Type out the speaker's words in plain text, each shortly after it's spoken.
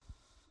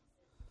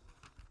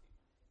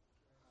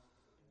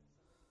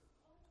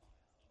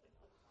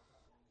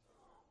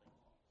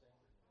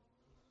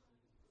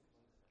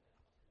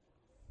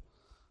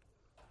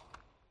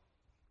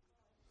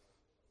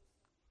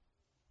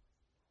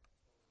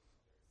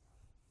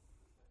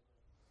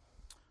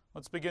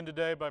Let's begin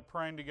today by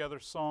praying together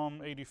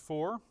Psalm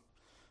 84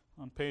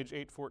 on page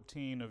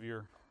 814 of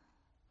your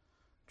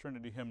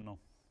Trinity hymnal.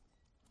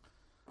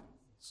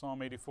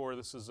 Psalm 84,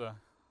 this is an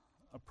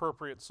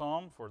appropriate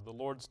psalm for the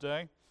Lord's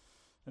Day,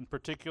 in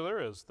particular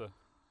as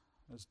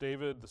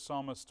David, the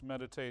psalmist,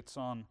 meditates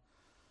on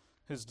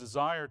his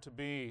desire to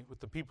be with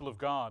the people of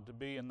God, to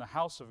be in the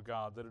house of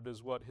God, that it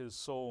is what his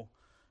soul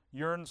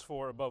yearns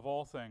for above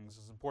all things.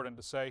 It's important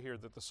to say here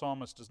that the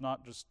psalmist is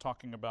not just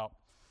talking about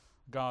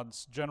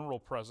God's general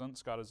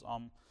presence. God is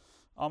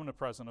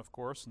omnipresent, of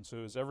course, and so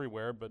is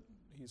everywhere, but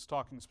he's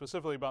talking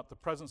specifically about the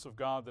presence of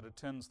God that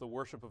attends the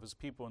worship of his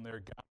people and they're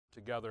gathered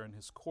together in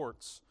his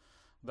courts.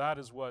 That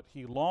is what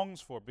he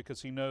longs for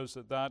because he knows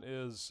that that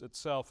is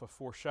itself a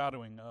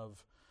foreshadowing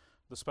of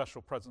the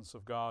special presence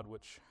of God,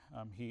 which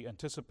he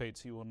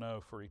anticipates he will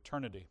know for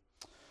eternity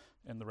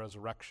in the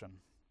resurrection.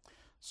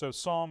 So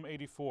Psalm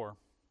 84,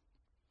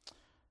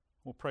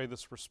 we'll pray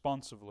this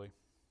responsively.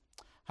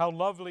 How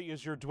lovely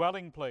is your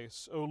dwelling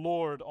place, O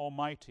Lord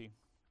Almighty.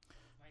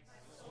 My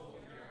soul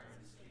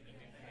yearns, giving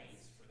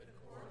thanks for the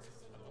courts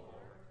of the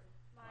Lord.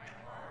 My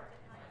heart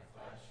and my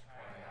flesh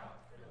cry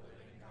out for the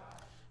living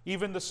God.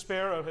 Even the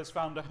sparrow has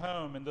found a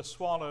home, and the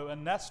swallow a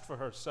nest for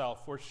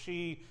herself, where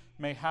she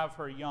may have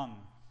her young.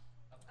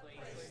 A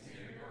place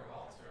near your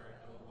altar,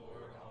 O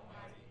Lord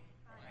Almighty,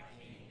 my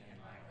King and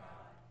my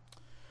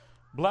God.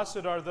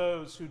 Blessed are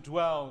those who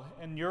dwell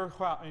in your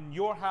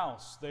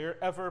house. They are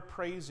ever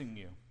praising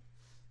you.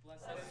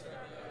 Blessed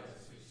are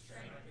those whose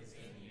strength is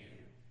in you,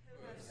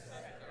 who have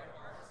set their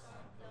hearts on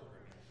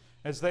pilgrimage.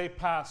 As they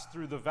pass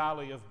through the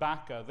valley of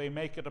Baca, they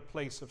make it a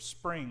place of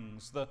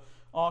springs. The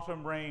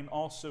autumn rain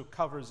also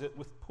covers it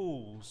with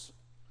pools.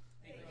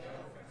 They go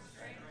from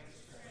strength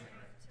to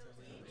strength till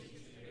they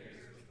reach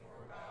years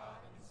before God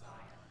in Zion.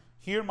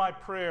 Hear my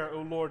prayer,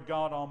 O Lord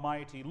God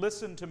Almighty.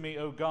 Listen to me,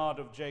 O God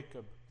of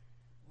Jacob.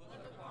 Look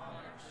upon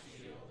our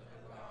shield,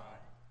 O God.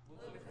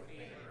 Look with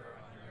favor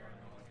on your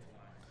anointed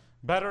one.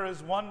 Better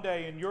is one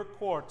day in your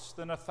courts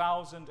than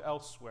 1,000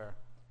 elsewhere.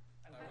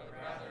 I would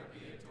rather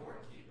be a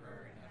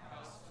doorkeeper in the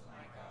house of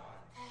my God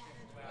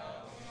than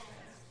dwell in the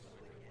tents of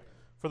the wicked.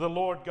 For the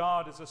Lord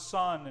God is a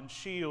sun and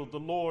shield. The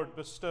Lord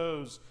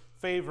bestows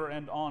favor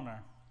and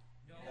honor.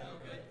 No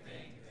good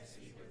thing does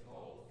he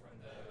withhold from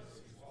those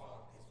whose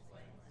walk is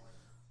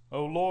blameless.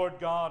 O Lord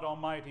God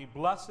Almighty,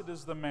 blessed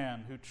is the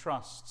man who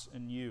trusts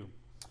in you.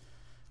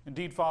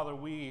 Indeed, Father,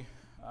 we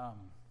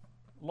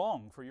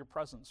long for your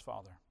presence,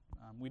 Father.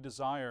 We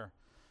desire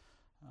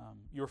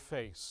your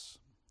face,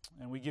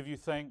 and we give you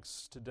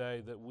thanks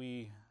today that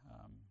we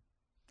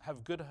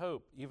have good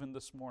hope, even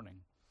this morning,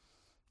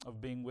 of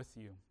being with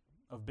you,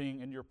 of being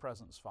in your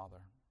presence,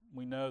 Father.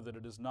 We know that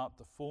it is not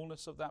the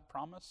fullness of that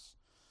promise,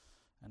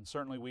 and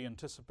certainly we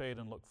anticipate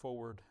and look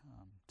forward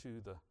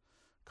to the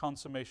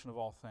consummation of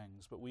all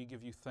things, but we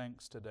give you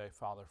thanks today,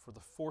 Father, for the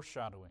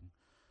foreshadowing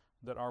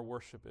that our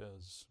worship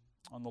is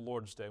on the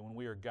Lord's Day when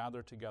we are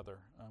gathered together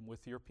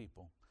with your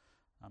people.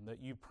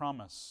 That you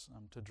promise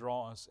to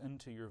draw us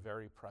into your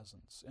very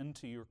presence,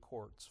 into your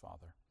courts,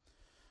 Father.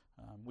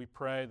 We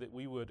pray that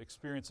we would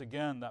experience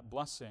again that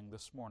blessing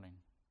this morning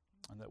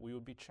and that we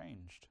would be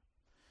changed.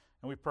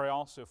 And we pray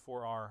also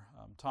for our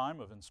time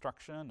of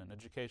instruction and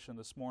education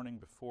this morning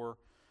before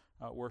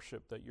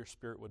worship, that your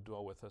Spirit would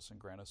dwell with us and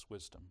grant us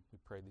wisdom. We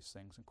pray these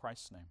things in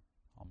Christ's name.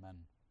 Amen.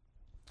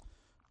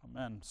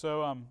 Amen.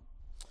 So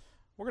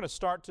we're going to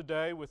start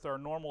today with our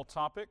normal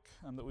topic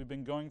that we've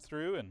been going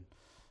through, and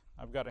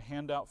I've got a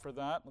handout for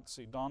that. Let's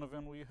see,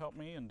 Donovan, will you help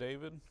me? And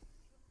David,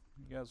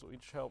 you guys will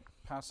each help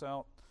pass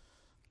out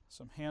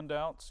some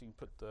handouts. You can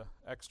put the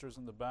extras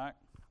in the back.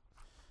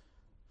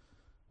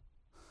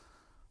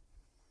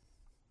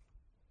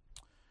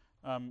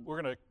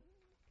 We're going to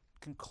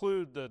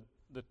conclude the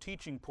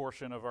teaching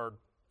portion of our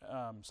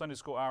Sunday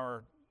school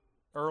hour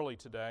early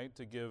today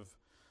to give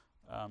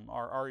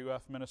our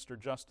RUF minister,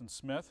 Justin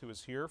Smith, who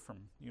is here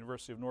from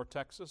University of North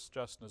Texas.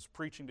 Justin is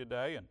preaching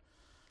today, and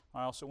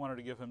I also wanted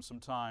to give him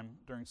some time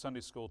during Sunday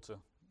school to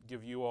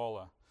give you all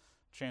a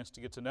chance to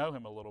get to know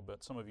him a little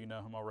bit. Some of you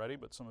know him already,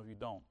 but some of you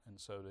don't. And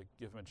so to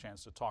give him a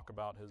chance to talk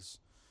about his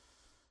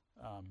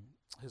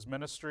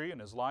ministry and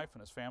his life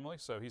and his family.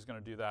 So he's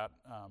going to do that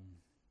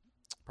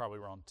probably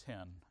around 10.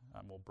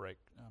 We'll break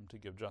to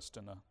give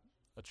Justin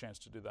a chance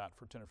to do that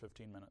for 10 or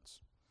 15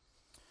 minutes.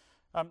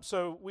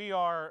 So we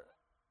are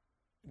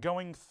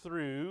going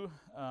through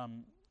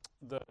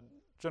the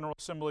General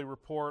Assembly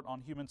report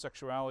on human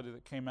sexuality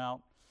that came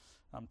out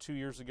 2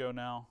 years ago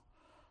now.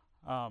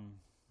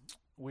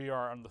 We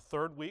are on the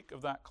third week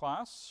of that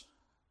class.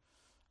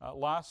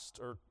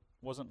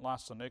 Wasn't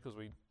last Sunday because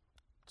we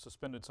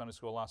suspended Sunday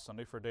school last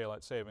Sunday for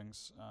daylight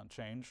savings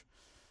change.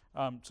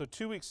 So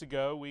 2 weeks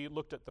ago, we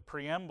looked at the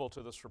preamble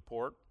to this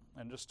report,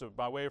 and just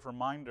by way of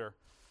reminder,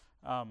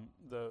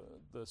 the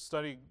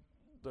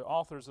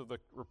authors of the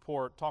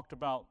report talked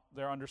about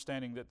their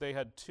understanding that they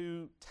had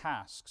two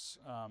tasks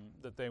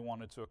that they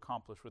wanted to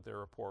accomplish with their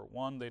report.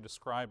 One they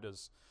described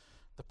as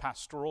the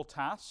pastoral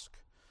task,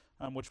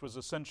 which was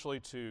essentially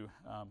to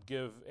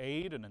give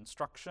aid and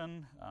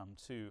instruction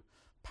to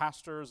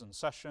pastors and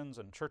sessions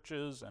and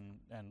churches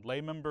and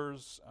lay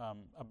members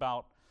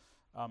about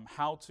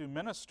how to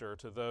minister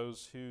to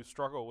those who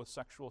struggle with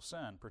sexual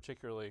sin,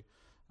 particularly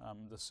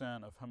the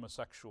sin of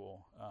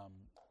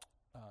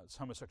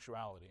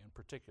homosexuality in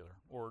particular,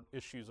 or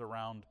issues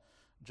around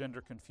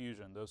gender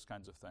confusion, those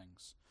kinds of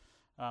things.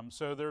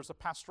 So there's a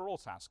pastoral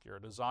task here,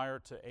 a desire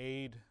to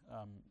aid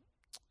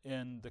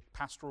in the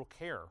pastoral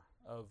care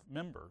of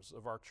members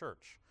of our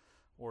church,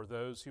 or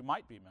those who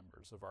might be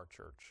members of our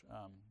church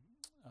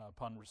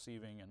upon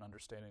receiving and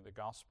understanding the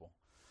gospel.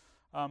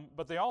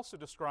 But they also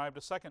described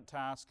a second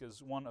task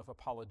as one of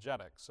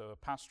apologetics, so a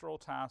pastoral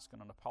task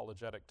and an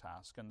apologetic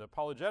task. And the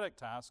apologetic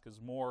task is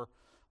more,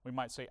 we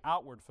might say,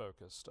 outward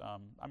focused.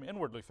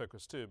 Inwardly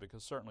focused too,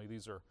 because certainly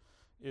these are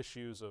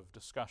issues of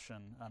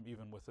discussion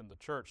even within the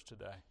church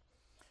today.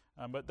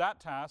 But that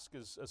task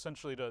is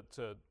essentially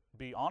to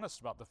be honest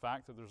about the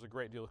fact that there's a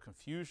great deal of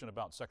confusion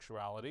about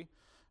sexuality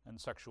and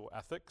sexual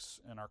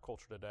ethics in our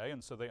culture today,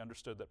 and so they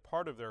understood that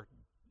part of their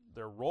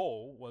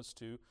role was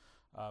to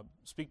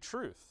speak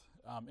truth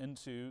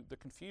into the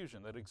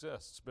confusion that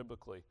exists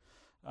biblically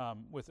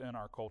within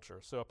our culture.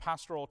 So a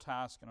pastoral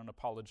task and an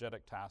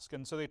apologetic task.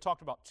 And so they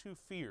talked about two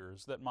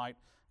fears that might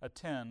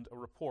attend a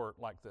report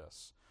like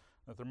this.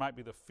 That there might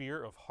be the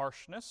fear of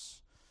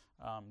harshness,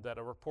 that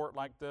a report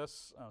like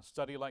this, a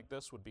study like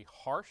this would be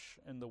harsh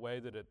in the way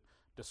that it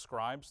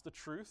describes the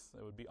truth.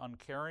 It would be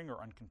uncaring or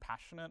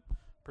uncompassionate,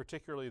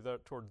 particularly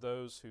toward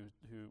those who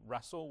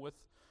wrestle with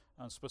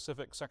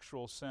specific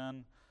sexual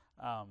sin.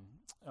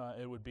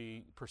 It would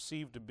be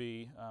perceived to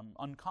be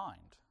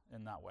unkind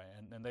in that way.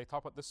 And they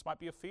talk about this might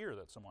be a fear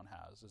that someone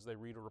has as they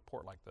read a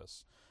report like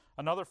this.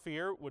 Another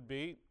fear would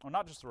be, or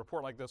not just a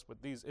report like this,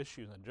 but these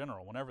issues in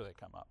general, whenever they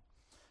come up,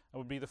 it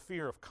would be the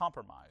fear of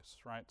compromise,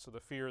 right? So the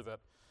fear that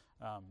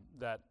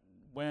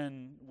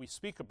when we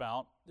speak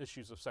about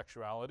issues of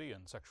sexuality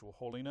and sexual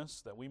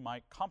holiness, that we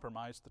might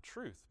compromise the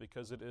truth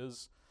because it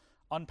is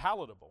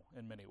unpalatable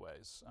in many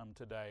ways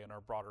today in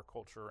our broader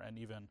culture and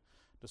even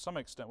to some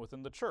extent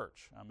within the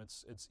church.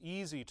 It's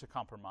easy to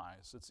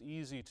compromise. It's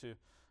easy to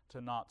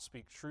not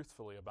speak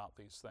truthfully about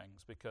these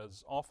things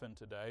because often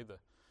today the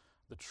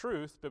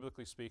truth,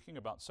 biblically speaking,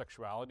 about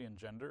sexuality and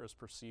gender is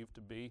perceived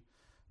to be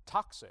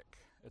toxic.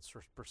 It's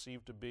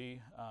perceived to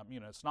be,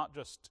 it's not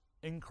just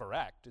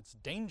incorrect, it's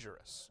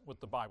dangerous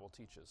what the Bible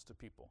teaches to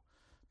people,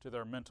 to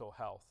their mental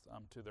health,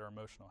 to their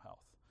emotional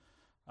health.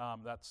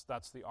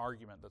 That's the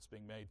argument that's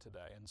being made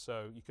today. And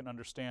so you can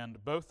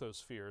understand both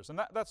those fears. And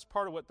that's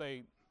part of what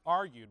they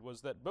argued,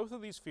 was that both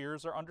of these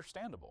fears are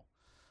understandable.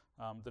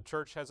 The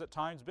church has at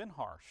times been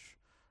harsh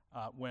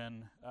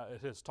when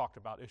it has talked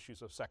about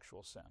issues of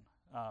sexual sin.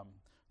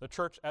 The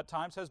church at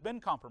times has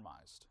been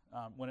compromised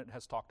when it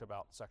has talked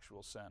about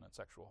sexual sin and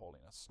sexual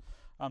holiness.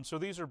 So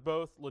these are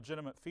both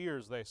legitimate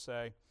fears, they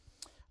say.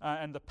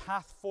 And the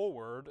path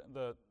forward,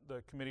 the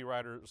committee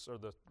writers or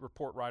the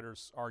report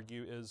writers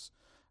argue, is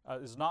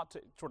not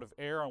to sort of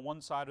err on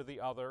one side or the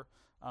other,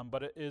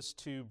 but it is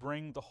to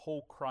bring the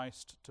whole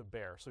Christ to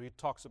bear. So he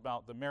talks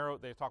about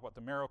they talk about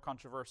the Marrow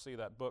controversy,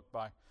 that book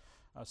by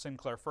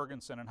Sinclair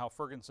Ferguson, and how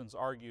Ferguson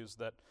argues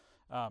that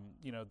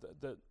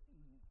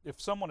if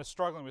someone is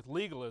struggling with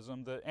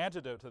legalism, the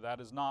antidote to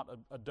that is not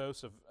a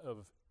dose of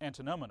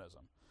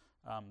antinomianism,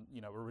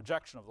 a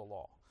rejection of the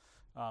law.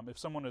 If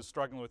someone is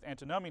struggling with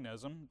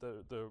antinomianism,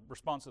 the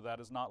response to that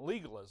is not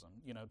legalism,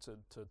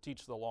 to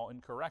teach the law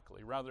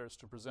incorrectly. Rather, it's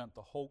to present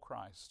the whole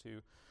Christ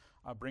who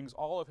brings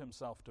all of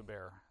himself to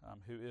bear,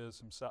 who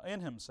is in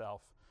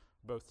himself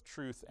both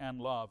truth and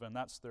love. And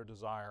that's their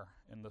desire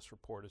in this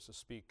report, is to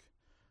speak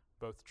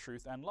both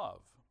truth and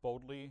love,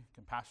 boldly,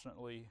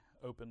 compassionately,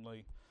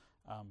 openly,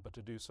 but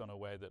to do so in a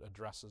way that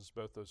addresses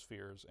both those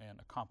fears and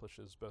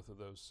accomplishes both of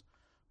those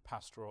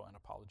pastoral and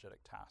apologetic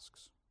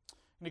tasks.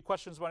 Any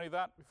questions about any of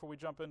that before we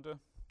jump into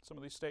some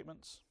of these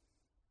statements?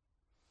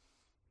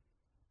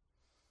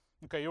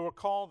 Okay, you'll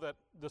recall that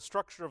the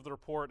structure of the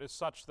report is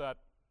such that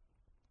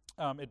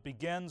it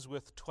begins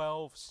with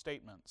 12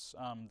 statements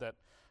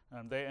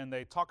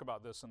they talk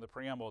about this in the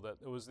preamble, that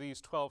it was these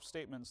 12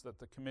 statements that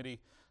the committee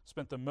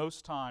spent the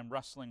most time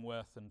wrestling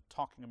with and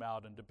talking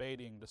about and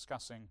debating,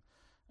 discussing,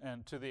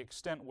 and to the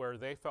extent where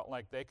they felt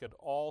like they could,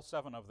 all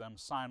 7 of them,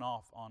 sign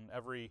off on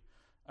every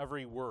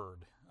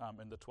word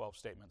in the 12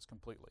 statements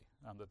completely,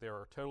 that they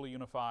are totally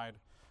unified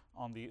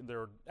on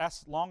there are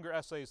longer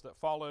essays that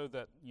follow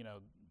that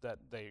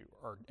they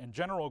are in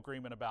general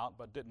agreement about,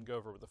 but didn't go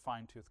over with a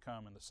fine-tooth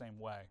comb in the same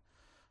way.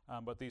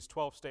 But these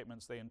 12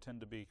 statements, they intend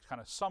to be kind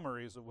of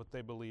summaries of what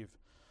they believe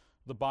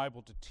the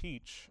Bible to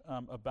teach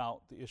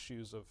about the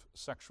issues of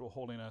sexual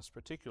holiness,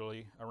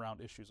 particularly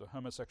around issues of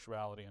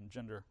homosexuality and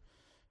gender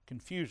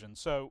confusion.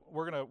 So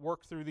we're going to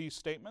work through these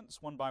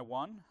statements one by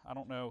one. I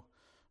don't know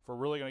if we're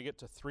really going to get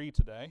to 3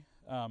 today.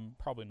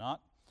 Probably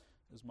not,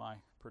 is my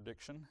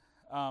prediction.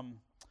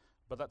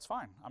 But that's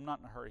fine. I'm not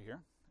in a hurry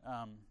here.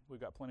 We've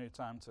got plenty of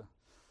time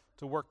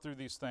to work through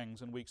these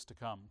things in weeks to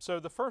come. So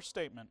the first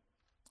statement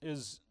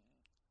is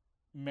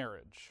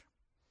marriage.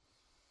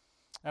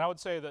 And I would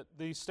say that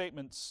these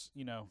statements,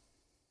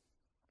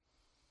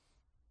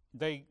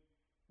 they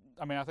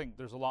I mean, I think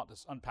there's a lot to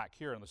unpack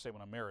here in the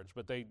statement on marriage,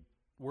 but they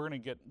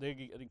get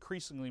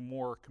increasingly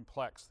more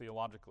complex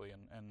theologically,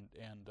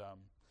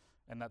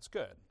 and that's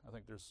good. I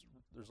think there's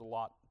a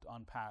lot to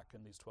unpack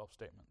in these 12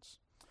 statements.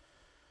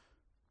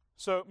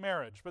 So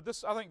marriage, but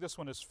I think this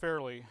one is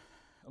fairly,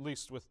 at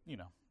least with,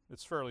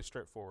 it's fairly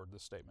straightforward,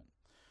 this statement.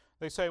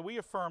 They say, we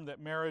affirm that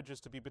marriage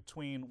is to be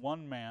between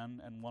one man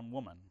and one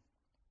woman.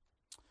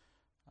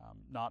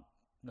 Not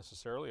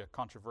necessarily a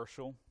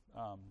controversial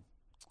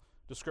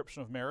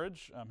description of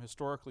marriage,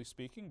 historically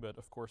speaking, but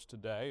of course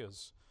today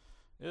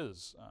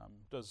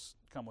does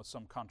come with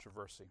some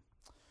controversy.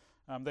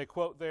 They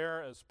quote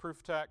there as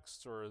proof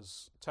text or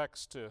as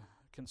text to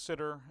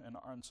consider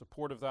in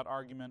support of that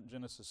argument,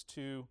 Genesis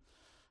 2,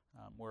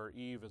 where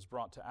Eve is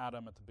brought to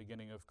Adam at the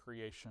beginning of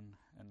creation,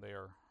 and they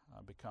are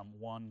become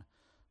one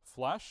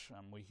flesh.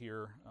 We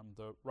hear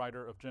the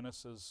writer of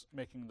Genesis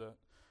making the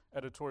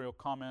editorial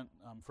comment,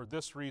 for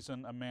this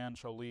reason a man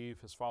shall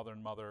leave his father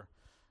and mother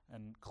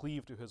and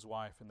cleave to his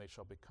wife, and they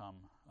shall become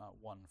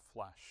one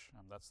flesh.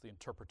 That's the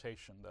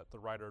interpretation that the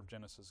writer of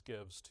Genesis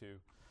gives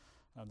to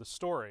the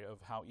story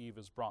of how Eve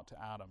is brought to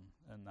Adam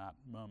in that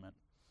moment.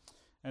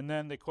 And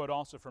then they quote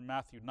also from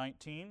Matthew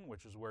 19,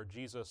 which is where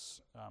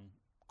Jesus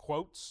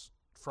quotes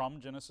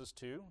from Genesis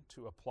 2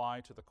 to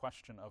apply to the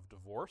question of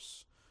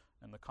divorce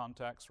in the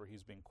context where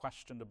he's being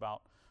questioned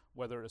about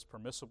whether it is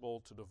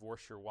permissible to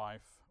divorce your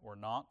wife or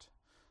not.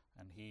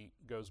 And he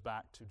goes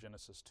back to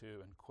Genesis 2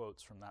 and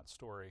quotes from that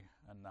story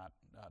and that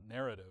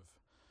narrative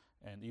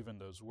and even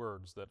those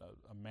words that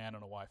a man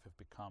and a wife have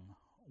become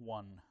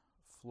one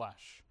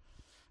flesh.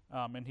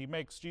 And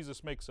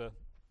Jesus makes a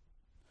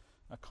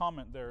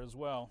comment there as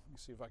well. Let me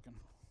see if I can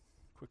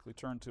quickly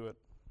turn to it.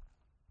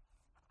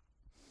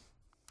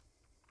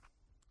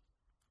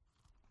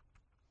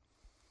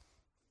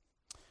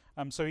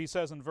 So he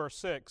says in verse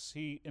 6,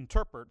 he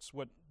interprets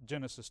what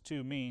Genesis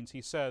 2 means.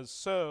 He says,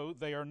 so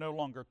they are no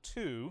longer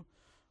two,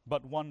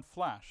 but one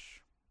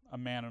flesh, a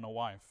man and a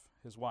wife,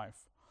 his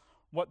wife.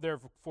 What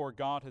therefore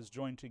God has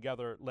joined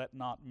together, let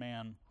not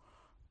man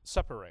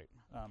separate,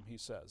 he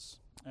says.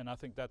 And I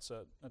think that's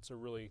a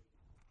really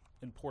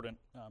important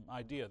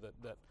idea,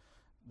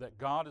 that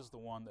God is the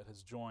one that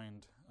has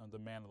joined the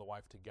man and the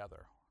wife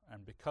together.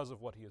 And because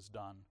of what he has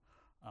done,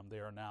 they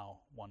are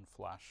now one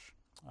flesh,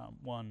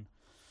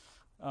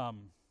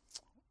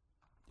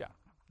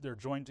 they're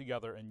joined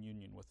together in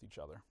union with each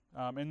other.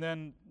 And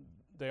then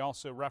they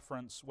also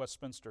reference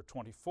Westminster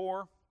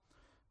 24,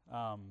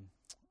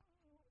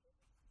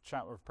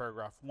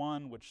 paragraph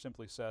 1, which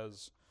simply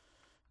says,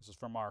 this is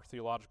from our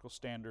theological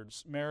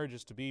standards, marriage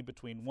is to be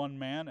between one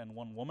man and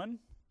one woman.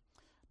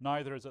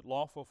 Neither is it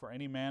lawful for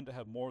any man to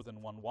have more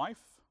than one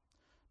wife,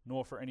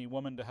 nor for any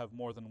woman to have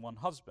more than one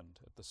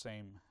husband at the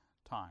same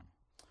time.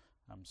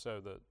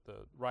 So the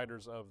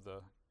writers of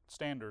the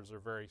standards are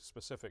very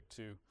specific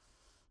to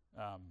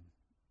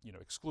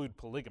exclude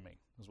polygamy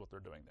is what they're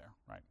doing there,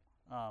 right?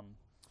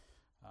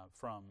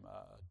 From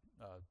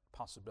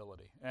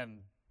possibility.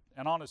 And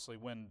honestly,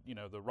 when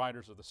the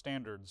writers of the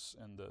standards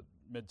in the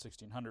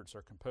mid-1600s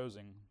are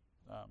composing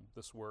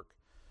this work,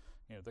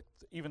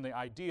 even the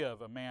idea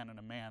of a man and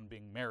a man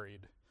being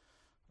married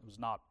was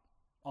not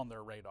on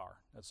their radar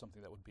as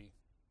something that would be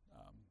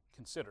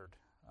considered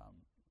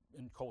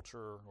in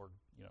culture, or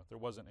there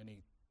wasn't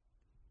any.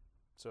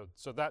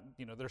 So that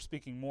they're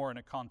speaking more in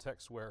a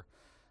context where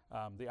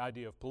the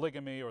idea of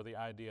polygamy or the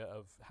idea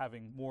of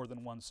having more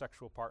than one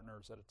sexual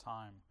partners at a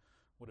time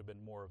would have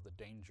been more of the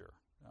danger,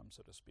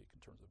 so to speak, in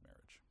terms of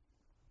marriage.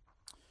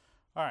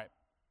 All right.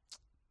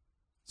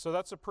 So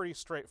that's a pretty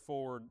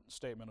straightforward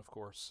statement, of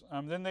course.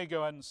 Then they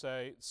go ahead and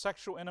say,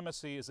 sexual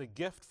intimacy is a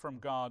gift from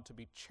God to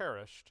be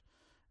cherished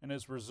and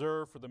is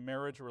reserved for the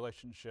marriage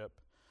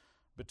relationship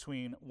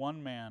between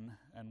one man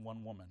and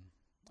one woman.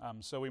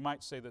 So we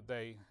might say that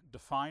they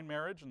define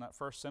marriage in that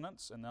first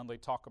sentence, and then they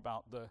talk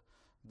about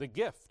the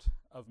gift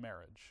of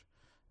marriage.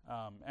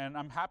 And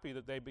I'm happy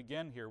that they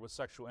begin here with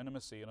sexual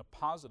intimacy in a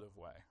positive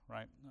way,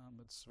 right?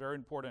 It's very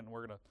important, and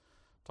we're going to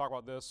talk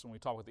about this when we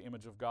talk about the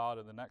image of God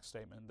in the next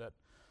statement,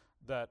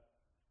 that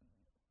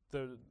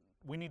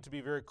we need to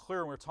be very clear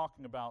when we're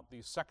talking about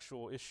these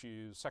sexual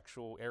issues,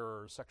 sexual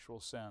errors, sexual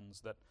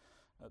sins, that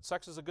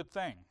sex is a good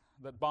thing,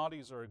 that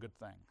bodies are a good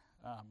thing,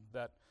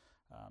 that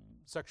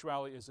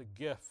sexuality is a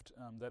gift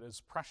that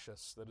is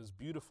precious, that is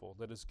beautiful,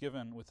 that is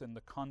given within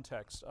the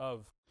context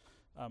of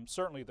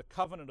certainly the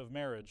covenant of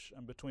marriage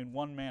between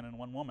one man and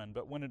one woman.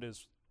 But when it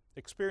is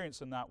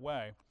experienced in that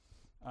way,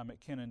 it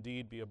can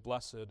indeed be a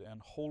blessed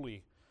and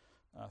holy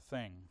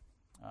thing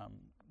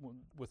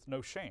with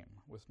no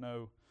shame, with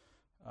no,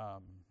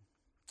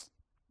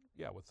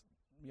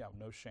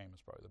 no shame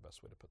is probably the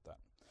best way to put that.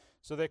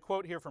 So they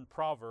quote here from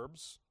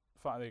Proverbs.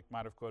 They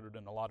might have quoted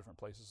in a lot of different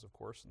places, of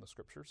course, in the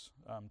Scriptures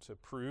to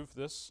prove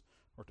this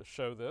or to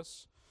show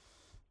this.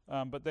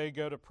 But they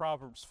go to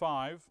Proverbs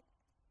 5.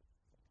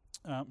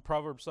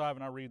 Proverbs 5,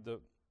 and I'll read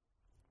the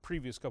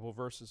previous couple of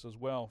verses as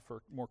well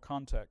for more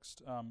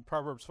context.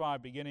 Proverbs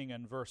 5, beginning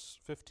in verse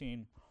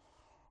 15,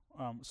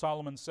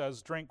 Solomon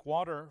says, drink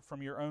water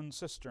from your own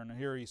cistern. And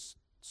here he's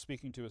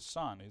speaking to his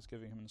son. He's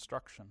giving him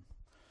instruction.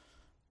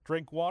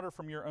 Drink water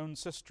from your own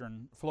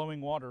cistern,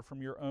 flowing water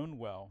from your own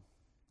well.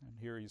 And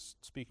here he's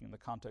speaking in the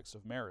context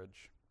of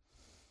marriage.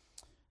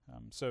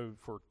 So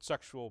for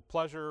sexual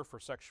pleasure, for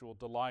sexual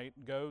delight,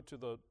 go to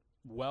the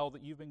well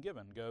that you've been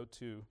given. Go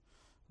to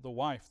the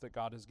wife that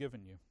God has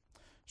given you.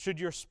 Should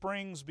your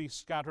springs be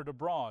scattered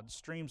abroad,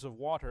 streams of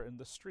water in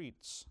the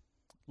streets,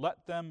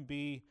 let them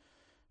be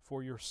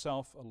for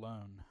yourself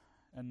alone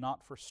and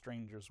not for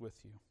strangers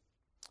with you.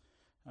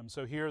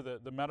 So here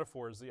the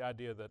metaphor is the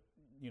idea that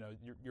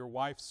your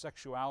wife's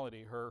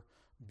sexuality, her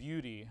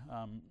beauty,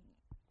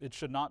 it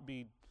should not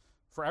be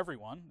for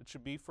everyone. It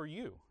should be for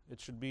you. It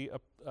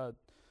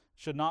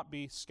should not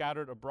be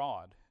scattered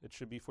abroad. It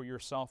should be for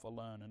yourself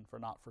alone and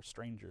not for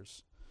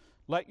strangers.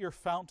 Let your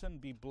fountain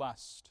be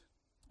blessed,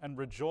 and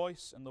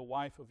rejoice in the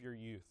wife of your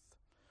youth.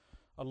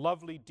 A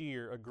lovely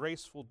deer, a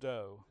graceful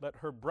doe, let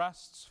her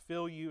breasts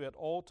fill you at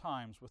all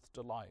times with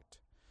delight.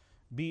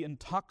 Be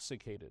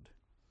intoxicated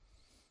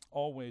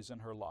always in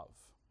her love.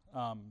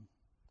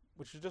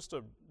 Which is just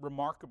a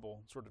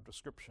remarkable sort of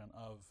description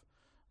of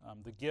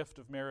the gift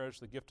of marriage,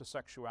 the gift of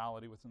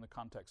sexuality within the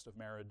context of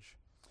marriage.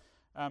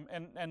 One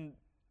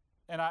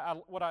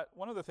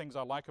of the things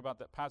I like about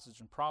that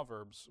passage in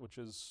Proverbs, which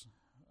is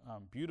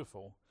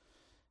beautiful,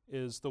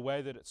 is the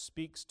way that it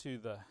speaks to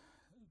the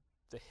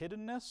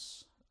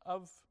hiddenness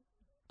of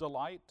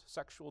delight,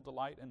 sexual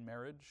delight in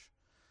marriage.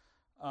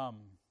 And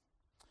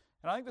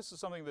I think this is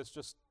something that's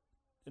just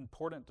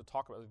important to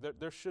talk about.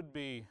 There should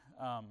be,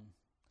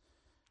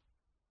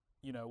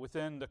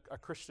 within a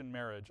Christian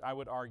marriage, I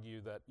would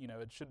argue that,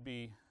 it should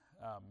be,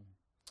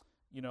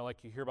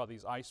 like you hear about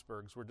these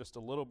icebergs where just a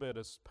little bit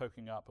is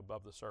poking up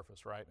above the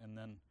surface, right? And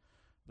then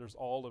there's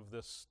all of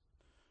this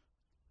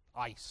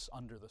ice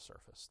under the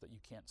surface that you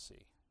can't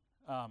see.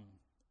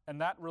 And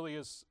that really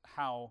is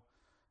how,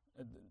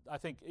 I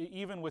think,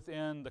 even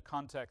within the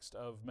context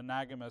of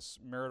monogamous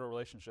marital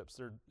relationships,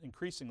 there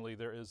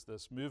is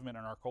this movement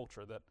in our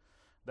culture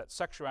that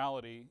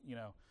sexuality,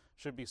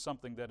 should be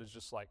something that is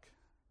just like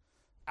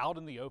out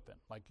in the open.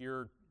 Like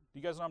you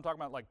guys know what I'm talking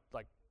about?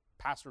 Like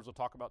pastors will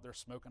talk about their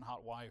smoking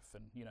hot wife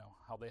and,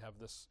 how they have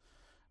this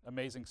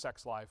amazing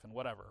sex life and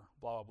whatever,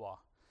 blah, blah, blah.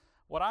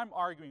 What I'm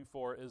arguing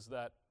for is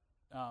that,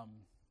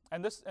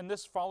 and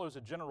this follows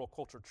a general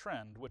culture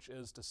trend, which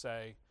is to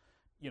say,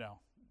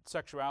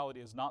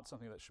 sexuality is not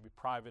something that should be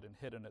private and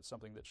hidden. It's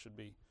something that should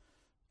be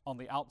on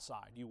the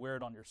outside. You wear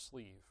it on your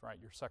sleeve, right?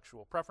 Your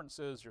sexual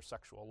preferences, your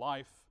sexual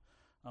life,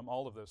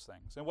 all of those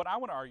things. And what I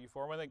want to argue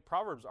for, what I think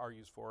Proverbs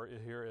argues for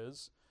here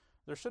is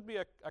there should be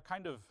a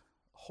kind of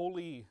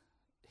holy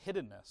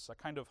hiddenness, a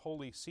kind of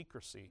holy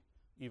secrecy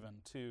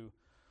even to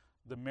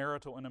the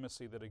marital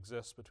intimacy that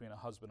exists between a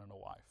husband and a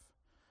wife.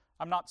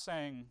 I'm not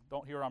saying,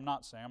 don't hear what I'm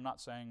not saying. I'm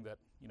not saying that,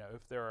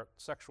 if there are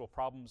sexual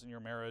problems in your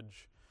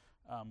marriage,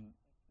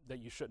 that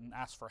you shouldn't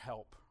ask for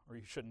help, or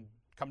you shouldn't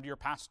come to your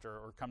pastor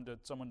or come to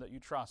someone that you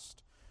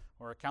trust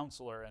or a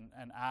counselor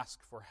and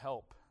ask for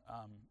help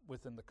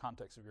within the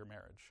context of your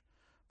marriage.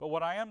 But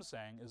what I am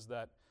saying is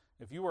that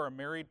if you are a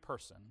married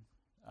person,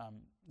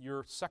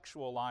 your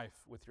sexual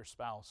life with your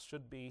spouse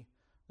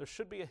there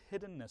should be a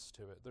hiddenness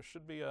to it. There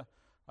should be a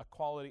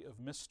quality of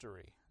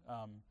mystery.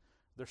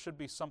 There should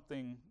be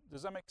something,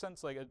 does that make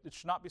sense? Like it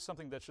should not be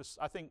something that's just,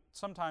 I think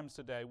sometimes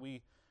today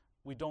we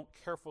don't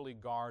carefully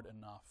guard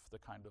enough the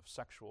kind of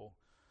sexual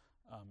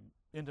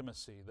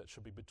intimacy that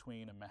should be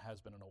between a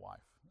husband and a wife.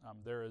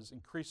 There is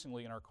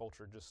increasingly in our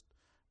culture just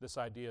this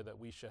idea that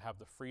we should have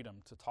the freedom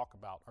to talk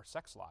about our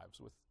sex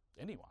lives with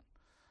anyone.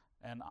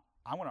 And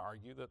I want to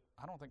argue that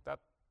I don't think that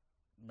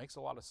makes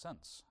a lot of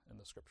sense in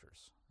the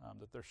scriptures.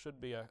 That there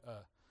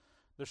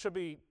should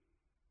be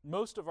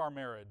most of our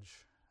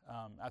marriage,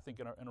 I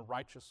think in a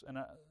righteous,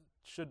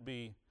 should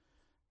be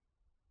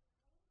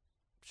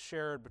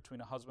shared between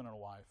a husband and a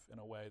wife in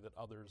a way that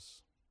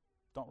others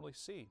don't really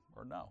see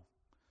or know.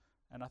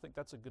 And I think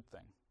that's a good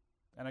thing.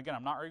 And again,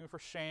 I'm not arguing for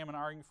shame and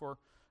arguing for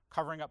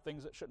covering up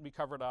things that shouldn't be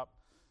covered up,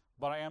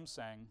 but I am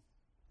saying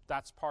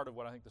that's part of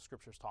what I think the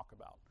scriptures talk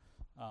about,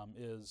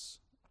 is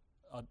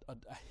a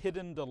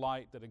hidden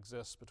delight that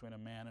exists between a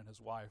man and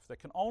his wife that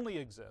can only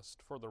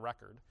exist, for the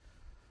record,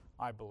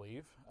 I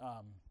believe,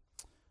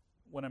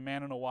 when a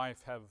man and a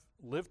wife have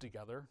lived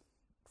together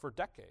for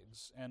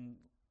decades and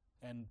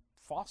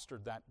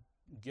fostered that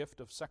gift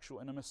of sexual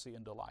intimacy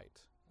and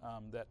delight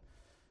that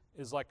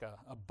is like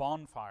a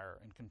bonfire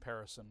in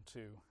comparison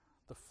to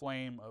the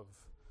flame of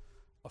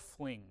a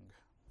fling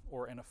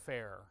or an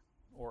affair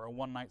or a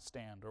one-night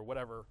stand or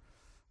whatever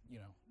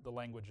the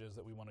language is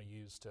that we want to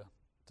use to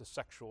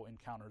sexual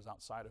encounters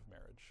outside of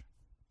marriage.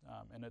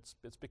 And it's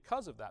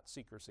because of that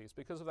secrecy, it's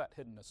because of that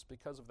hiddenness,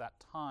 because of that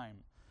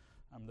time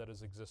that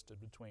has existed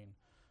between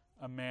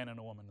a man and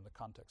a woman in the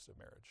context of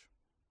marriage.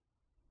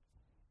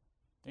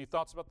 Any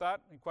thoughts about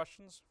that? Any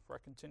questions before I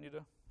continue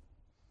to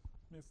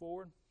move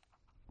forward?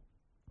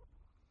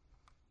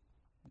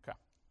 Okay.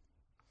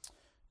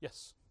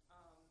 Yes?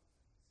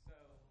 So,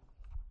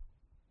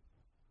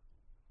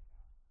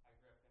 I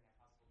grew up in a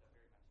household that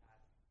very much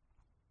had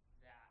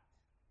that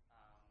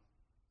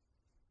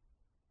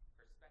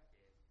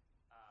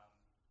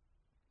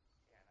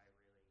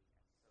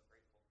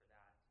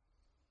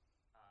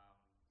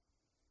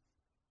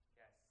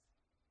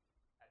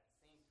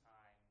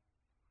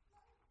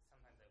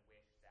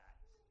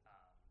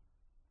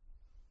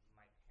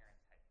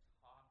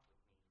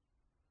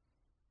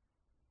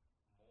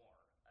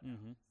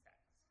Mm-hmm. sex,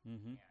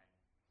 Mm-hmm. and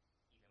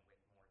even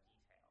with more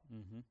detail.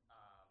 Mm-hmm.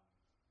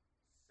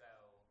 So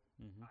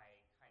Mm-hmm. I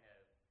kind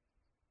of,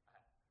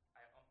 I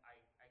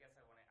guess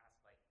I want to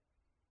ask, like,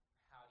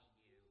 how do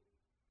you,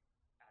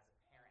 as a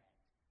parent,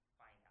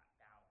 find that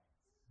balance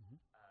Mhm.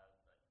 of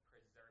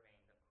preserving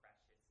the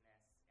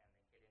preciousness and the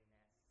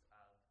hiddenness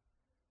of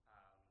the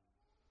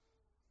intimacy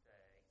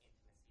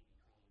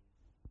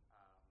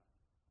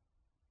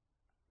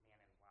between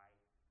man and wife,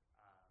 and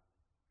also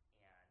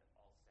having a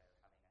healthy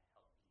openness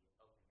in your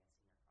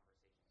conversations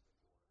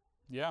with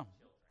your Yeah,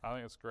 children? I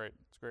think it's great.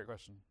 It's a great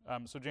question.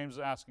 So James is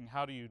asking,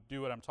 how do you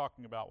do what I'm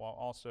talking about while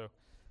also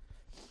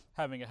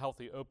having a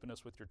healthy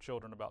openness with your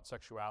children about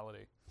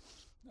sexuality?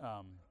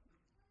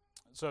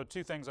 So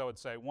two things I would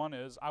say. One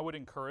is I would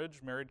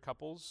encourage married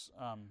couples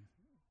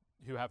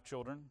who have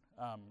children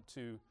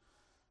to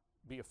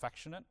be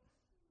affectionate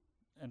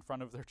in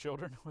front of their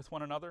children with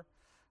one another.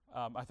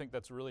 I think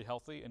that's really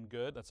healthy and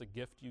good. That's a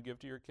gift you give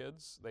to your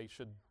kids. They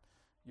should.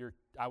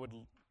 I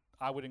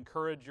would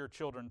encourage your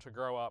children to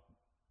grow up,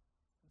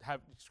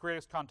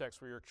 create a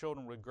context where your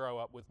children would grow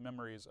up with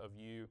memories of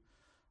you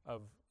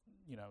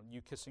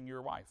kissing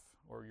your wife,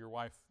 or your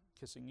wife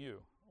kissing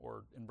you,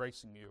 or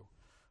embracing you,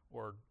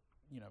 or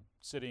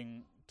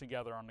sitting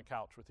together on the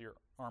couch with your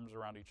arms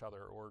around each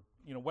other, or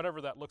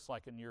whatever that looks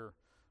like in your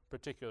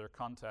particular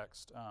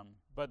context.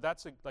 But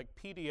that's like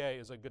PDA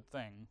is a good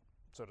thing,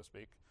 so to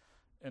speak,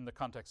 in the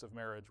context of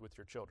marriage with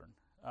your children.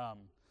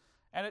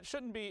 And it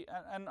shouldn't be,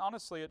 and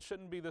honestly, it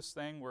shouldn't be this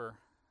thing where,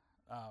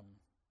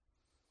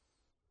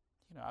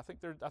 I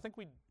think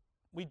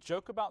we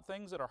joke about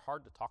things that are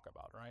hard to talk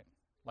about, right?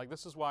 Like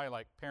this is why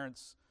like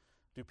parents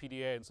do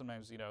PDA, and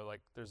sometimes like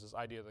there's this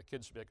idea that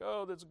kids should be like,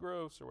 oh, that's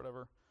gross or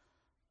whatever.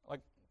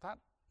 Like that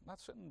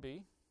shouldn't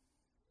be.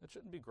 It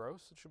shouldn't be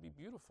gross. It should be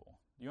beautiful.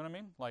 You know what I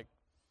mean? Like,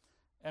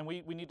 and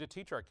we need to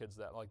teach our kids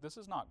that. Like this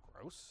is not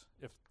gross.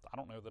 If I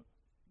don't know that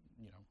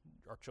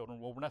our children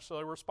will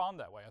necessarily respond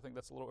that way. I think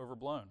that's a little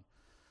overblown.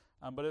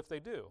 But if they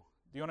do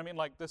you know what I mean?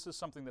 Like this is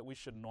something that we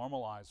should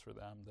normalize for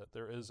them, that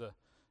there is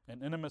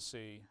an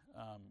intimacy,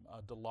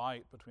 a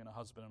delight between a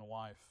husband and a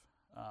wife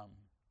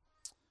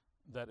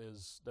that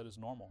is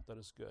normal, that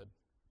is good.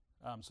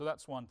 So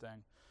that's one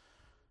thing.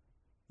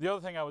 The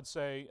other thing I would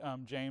say,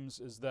 James,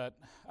 is that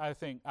I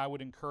think I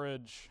would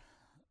encourage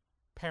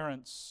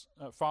parents,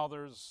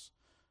 fathers,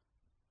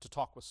 to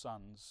talk with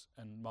sons,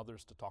 and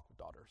mothers to talk with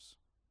daughters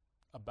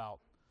about,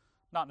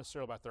 not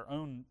necessarily about their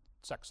own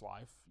sex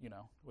life,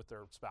 with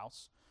their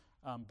spouse,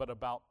 but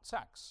about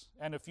sex.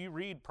 And if you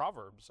read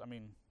Proverbs, I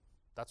mean,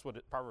 that's what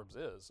Proverbs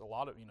is. A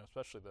lot of,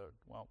 especially the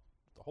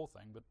whole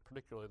thing, but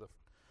particularly the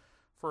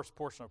first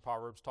portion of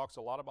Proverbs talks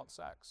a lot about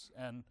sex.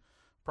 And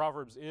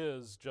Proverbs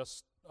is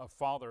just a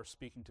father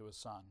speaking to his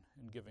son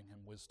and giving him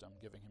wisdom,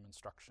 giving him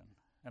instruction.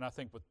 And I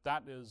think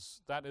that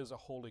is a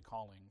holy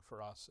calling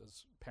for us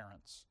as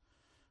parents,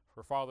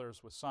 for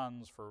fathers with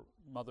sons, for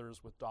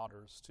mothers with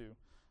daughters, to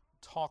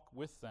talk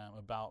with them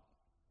about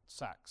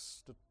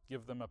sex, to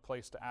give them a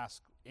place to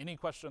ask any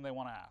question they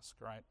want to ask,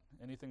 right?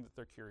 Anything that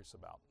they're curious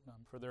about,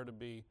 for there to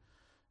be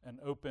an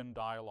open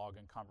dialogue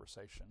and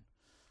conversation.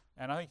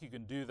 And I think you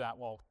can do that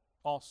while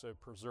also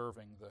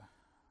preserving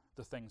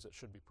the things that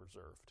should be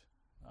preserved.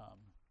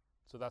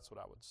 So that's what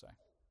I would say.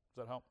 Does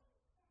that help?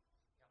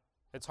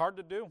 Yeah. It's hard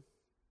to do.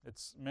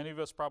 Many of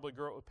us probably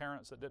grew up with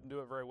parents that didn't do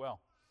it very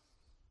well.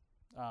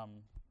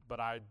 But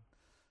I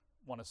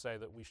want to say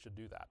that we should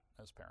do that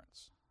as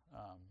parents.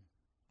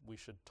 We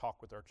should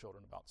talk with our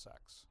children about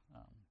sex,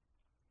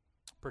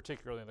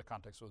 particularly in the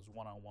context of those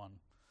one-on-one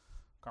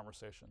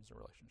conversations and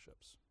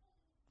relationships.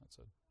 That's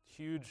a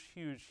huge,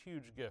 huge,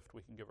 huge gift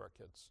we can give our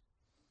kids.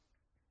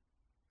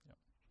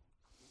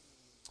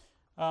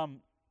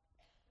 Yep.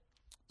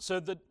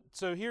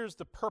 So here's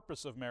the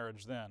purpose of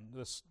marriage then,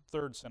 this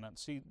third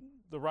sentence.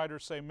 The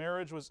writers say,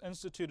 marriage was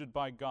instituted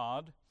by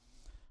God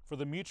for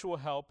the mutual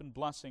help and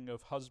blessing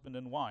of husband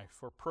and wife,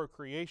 for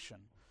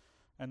procreation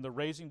and the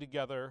raising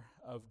together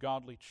of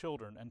godly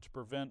children, and to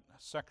prevent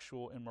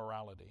sexual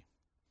immorality.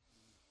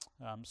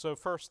 So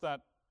first,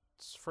 that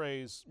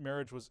phrase,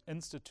 marriage was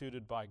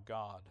instituted by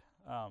God.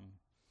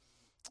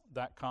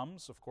 That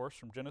comes, of course,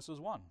 from Genesis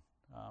 1,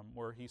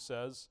 where he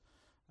says,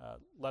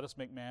 let us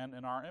make man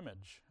in our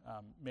image,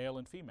 male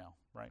and female,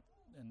 right?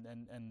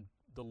 And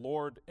the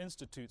Lord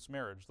institutes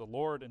marriage. The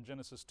Lord in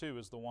Genesis 2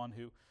 is the one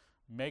who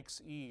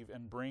makes Eve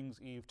and brings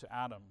Eve to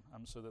Adam,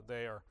 so that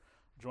they are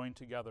joined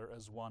together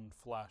as one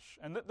flesh.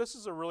 And this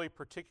is a really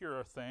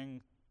particular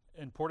thing,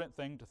 important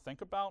thing to think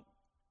about.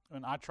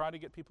 And I try to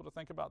get people to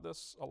think about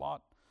this a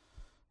lot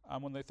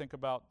when they think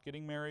about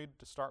getting married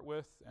to start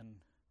with, and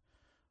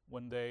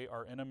when they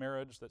are in a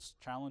marriage that's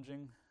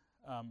challenging,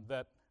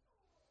 that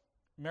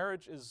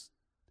marriage is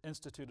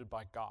instituted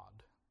by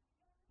God,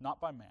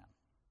 not by man.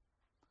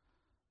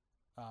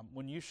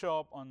 When you show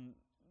up on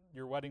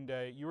your wedding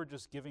day, you are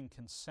just giving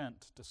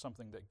consent to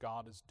something that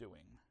God is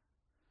doing.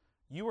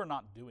 You are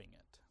not doing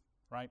it,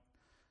 right?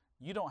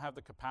 You don't have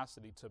the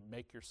capacity to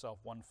make yourself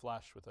one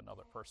flesh with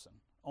another person.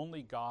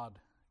 Only God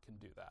can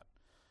do that.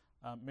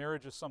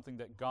 Marriage is something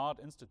that God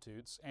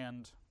institutes,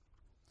 and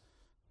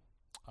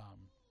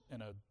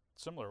in a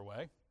similar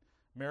way,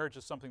 marriage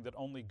is something that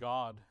only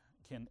God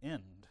can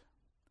end.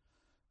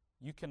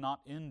 You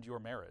cannot end your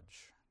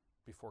marriage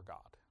before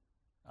God.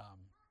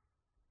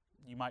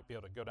 You might be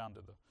able to go down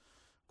to the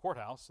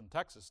courthouse in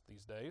Texas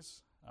these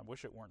days. I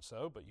wish it weren't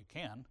so, but you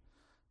can,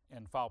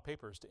 and file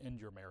papers to end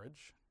your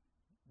marriage.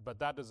 But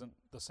that isn't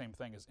the same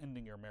thing as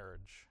ending your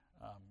marriage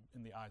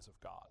in the eyes of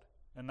God.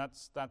 And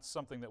that's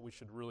something that we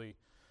should really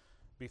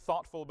be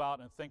thoughtful about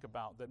and think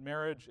about, that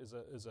marriage is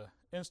a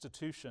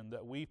institution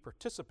that we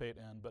participate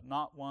in, but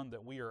not one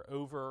that we are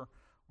over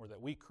or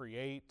that we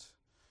create.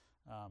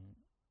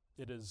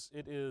 It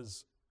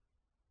is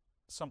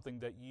something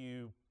that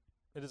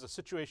it is a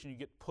situation you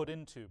get put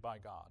into by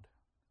God.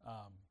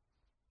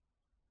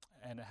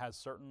 And it has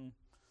certain,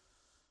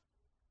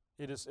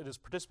 it is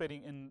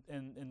participating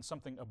in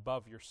something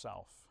above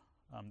yourself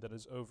that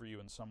is over you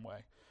in some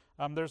way.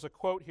 There's a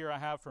quote here I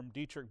have from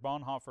Dietrich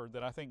Bonhoeffer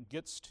that I think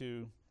gets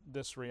to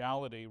this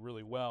reality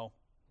really well.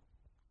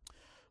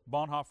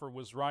 Bonhoeffer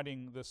was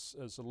writing this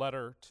as a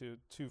letter to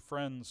two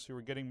friends who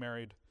were getting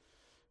married.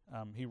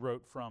 He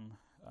wrote from,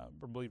 I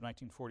believe,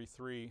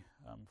 1943,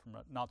 from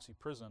a Nazi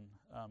prison,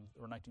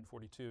 or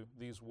 1942,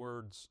 these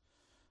words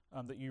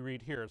that you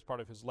read here as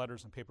part of his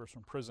Letters and Papers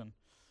from Prison,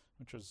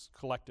 which was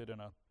collected in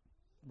a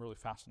really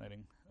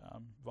fascinating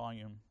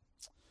volume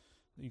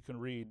that you can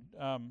read.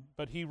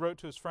 But he wrote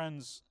to his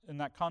friends in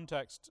that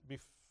context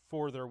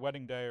before their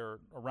wedding day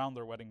or around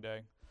their wedding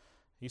day.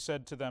 He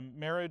said to them,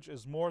 "Marriage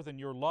is more than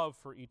your love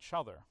for each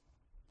other.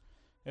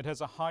 It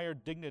has a higher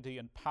dignity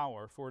and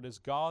power, for it is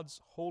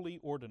God's holy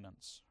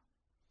ordinance,"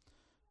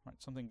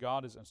 right, something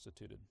God has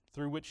instituted,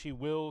 "through which he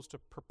wills to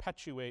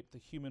perpetuate the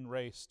human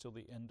race till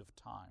the end of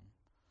time."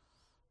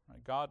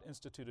 Right, God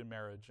instituted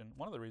marriage, and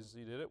one of the reasons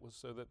he did it was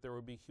so that there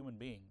would be human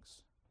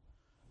beings,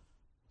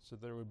 so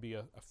there would be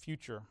a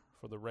future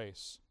for the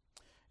race.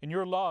 "In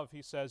your love,"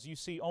 he says, "you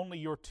see only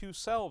your two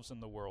selves in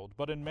the world,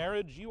 but in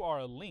marriage you are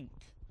a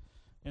link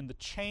in the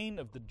chain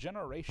of the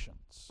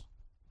generations,"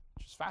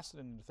 which is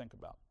fascinating to think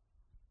about,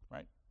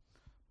 right?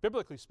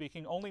 Biblically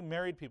speaking, only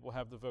married people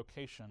have the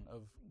vocation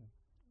of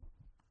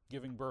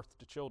giving birth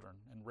to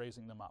children and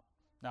raising them up.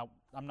 Now,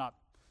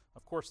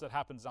 of course that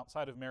happens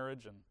outside of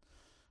marriage, and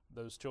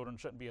those children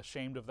shouldn't be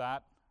ashamed of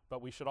that, but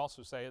we should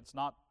also say it's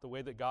not the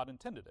way that God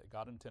intended it.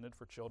 God intended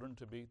for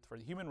for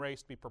the human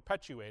race to be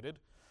perpetuated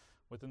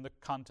within the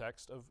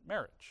context of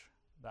marriage.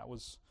 That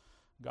was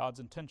God's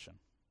intention.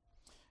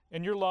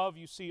 "In your love,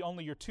 you see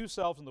only your two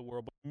selves in the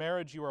world, but in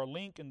marriage you are a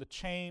link in the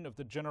chain of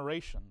the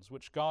generations,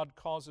 which God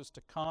causes to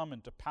come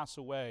and to pass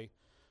away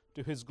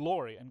to his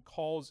glory and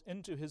calls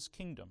into his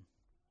kingdom.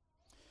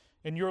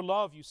 In your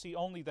love, you see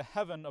only the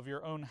heaven of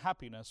your own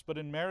happiness, but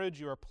in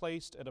marriage you are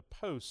placed at a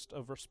post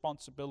of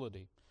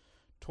responsibility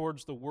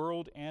towards the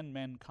world and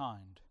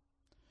mankind.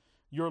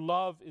 Your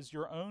love is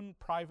your own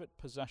private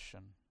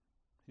possession."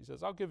 He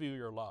says, "I'll give you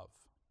your love.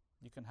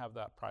 You can have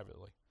that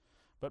privately.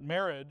 But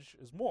marriage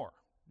is more.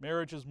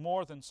 Marriage is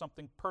more than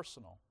something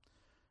personal.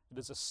 It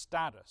is a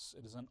status.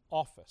 It is an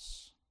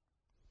office."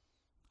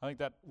 I think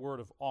that word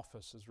of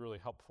office is really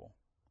helpful.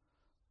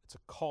 It's a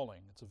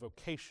calling. It's a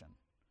vocation.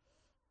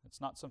 It's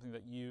not something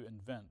that you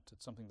invent.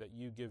 It's something that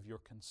you give your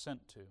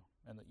consent to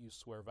and that you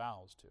swear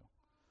vows to.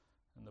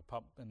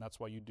 And that's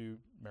why you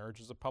do, marriage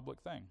is a public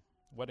thing.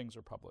 Weddings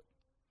are public.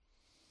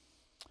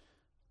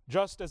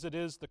 "Just as it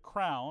is the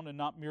crown and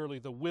not merely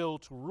the will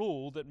to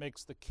rule that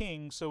makes the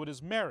king, so it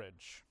is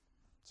marriage."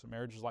 So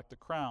marriage is like the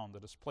crown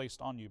that is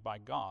placed on you by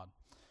God,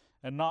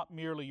 and not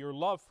merely your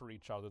love for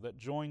each other that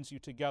joins you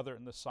together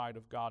in the sight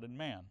of God and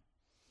man.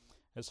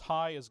 "As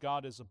high as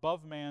God is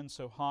above man,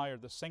 so high are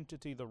the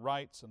sanctity, the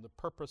rights, and the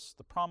purpose,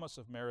 the promise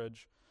of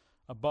marriage,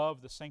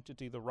 above the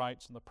sanctity, the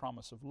rights, and the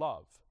promise of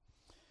love.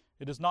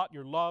 It is not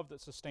your love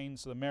that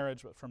sustains the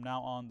marriage, but from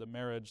now on the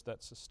marriage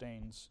that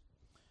sustains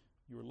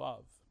your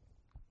love."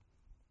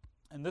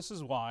 And this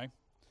is why,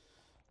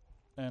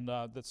 and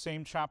the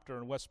same chapter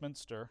in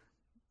Westminster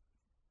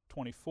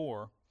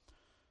 24,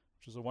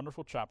 which is a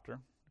wonderful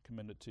chapter, I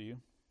commend it to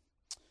you,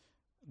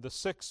 the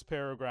 6th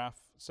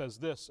paragraph says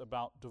this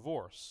about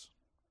divorce.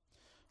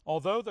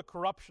 "Although the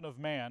corruption of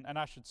man," and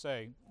I should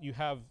say, you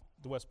have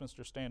the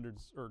Westminster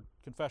Standards or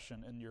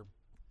Confession in your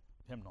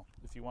hymnal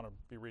if you want to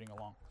be reading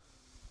along.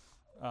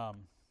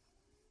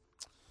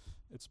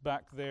 It's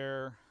back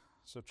there.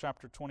 So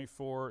chapter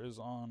 24 is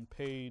on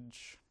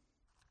page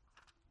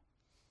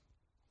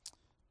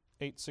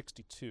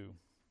 862.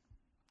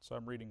 So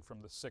I'm reading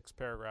from the 6th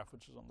paragraph,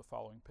 which is on the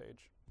following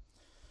page.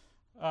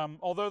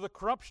 "Although the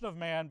corruption of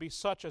man be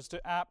such as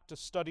to apt to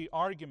study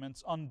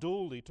arguments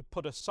unduly to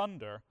put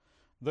asunder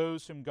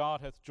those whom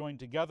God hath joined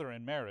together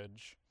in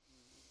marriage,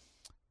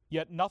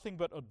 yet nothing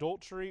but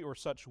adultery or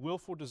such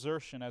willful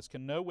desertion as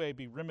can no way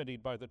be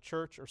remedied by the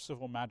church or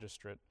civil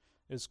magistrate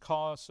is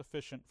cause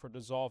sufficient for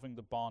dissolving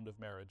the bond of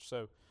marriage."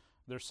 So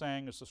they're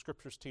saying, as the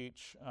scriptures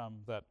teach,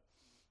 that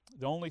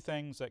the only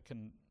things that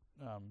can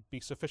be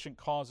sufficient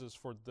causes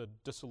for the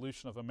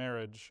dissolution of a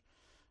marriage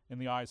in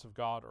the eyes of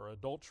God are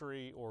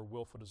adultery or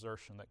willful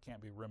desertion that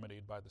can't be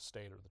remedied by the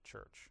state or the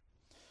church.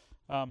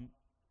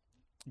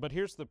 But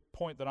here's the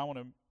point that I want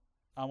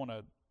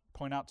to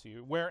point out to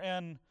you.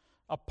 Wherein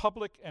a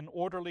public and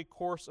orderly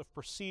course of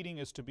proceeding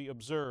is to be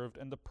observed,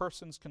 and the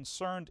persons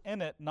concerned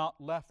in it not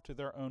left to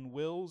their own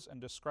wills and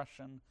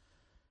discretion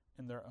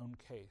in their own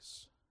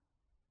case.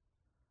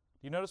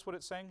 Do you notice what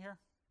it's saying here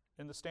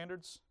in the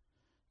standards?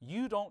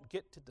 You don't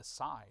get to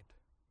decide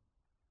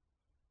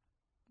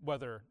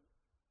whether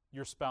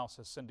your spouse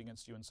has sinned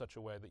against you in such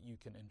a way that you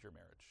can end your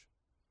marriage.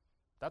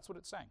 That's what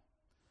it's saying.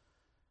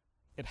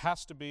 It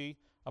has to be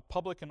a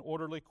public and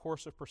orderly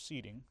course of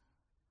proceeding,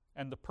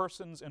 and the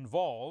persons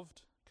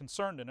involved,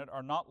 concerned in it,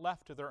 are not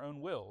left to their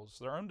own wills,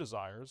 their own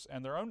desires,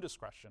 and their own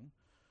discretion,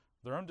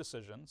 their own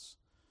decisions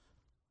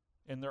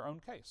in their own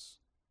case.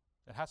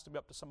 It has to be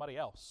up to somebody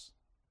else.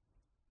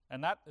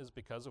 And that is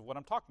because of what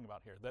I'm talking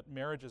about here, that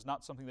marriage is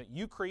not something that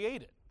you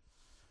created,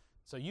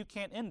 so you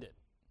can't end it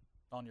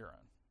on your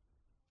own.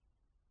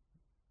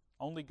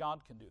 Only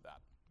God can do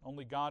that.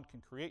 Only God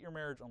can create your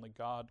marriage. Only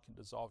God can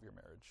dissolve your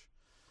marriage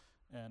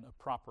in a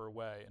proper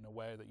way, in a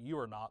way that you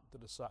are not the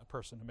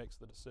person who makes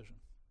the decision.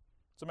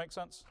 Does that make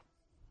sense?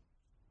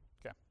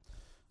 Okay.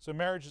 So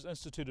marriage is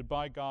instituted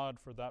by God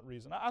for that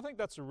reason. I think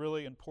that's a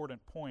really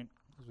important point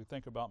as we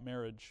think about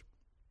marriage.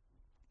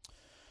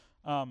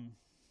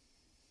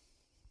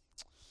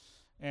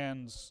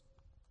 And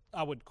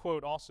I would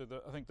quote also,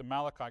 I think the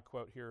Malachi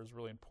quote here is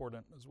really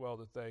important as well,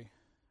 that they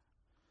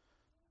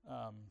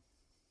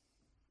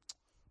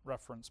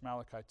reference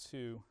Malachi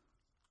 2,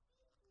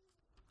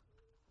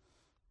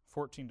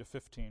 14 to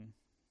 15.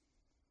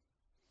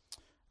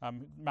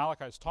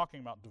 Malachi is talking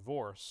about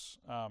divorce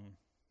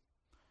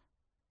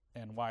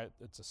and why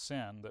it's a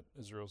sin that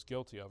Israel's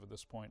guilty of at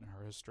this point in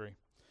her history,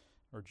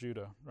 or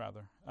Judah,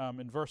 rather.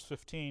 In verse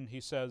 15, he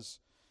says,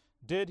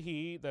 "Did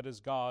he, that is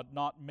God,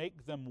 not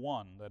make them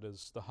one," that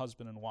is the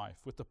husband and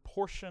wife, "with the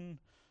portion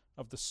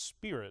of the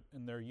Spirit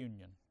in their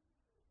union?"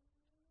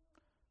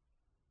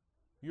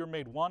 You're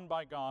made one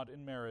by God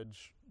in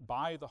marriage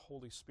by the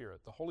Holy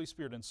Spirit. The Holy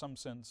Spirit, in some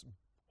sense,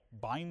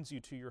 binds you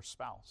to your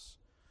spouse.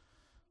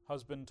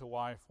 Husband to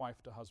wife,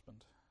 wife to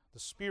husband. The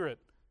Spirit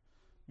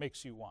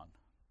makes you one.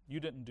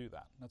 You didn't do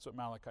that. That's what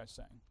Malachi is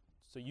saying.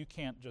 So you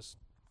can't just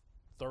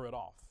throw it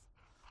off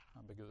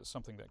because it's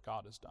something that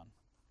God has done.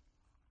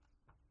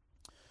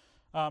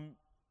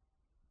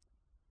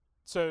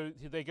 So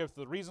they go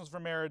through the reasons for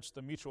marriage,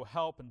 the mutual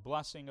help and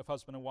blessing of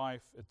husband and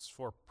wife. It's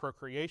for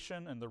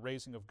procreation and the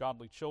raising of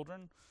godly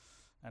children.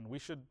 And we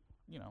should,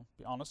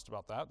 be honest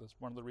about that. That's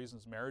one of the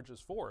reasons marriage is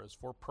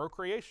for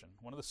procreation.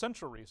 One of the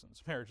central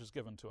reasons marriage is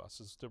given to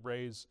us is to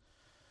raise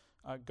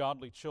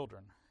godly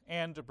children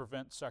and to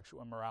prevent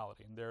sexual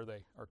immorality. And there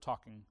they are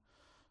talking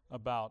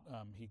about,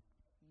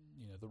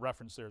 the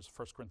reference there is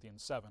 1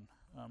 Corinthians 7,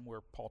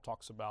 where Paul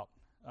talks about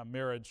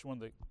marriage.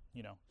 One of the,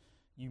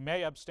 you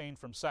may abstain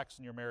from sex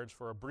in your marriage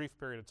for a brief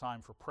period of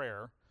time for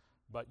prayer,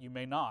 but you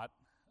may not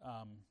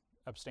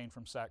abstain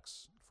from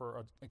sex for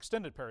an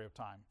extended period of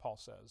time, Paul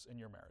says, in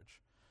your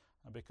marriage.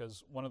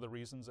 Because one of the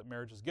reasons that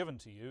marriage is given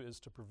to you is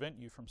to prevent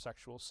you from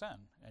sexual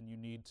sin. And you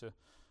need to,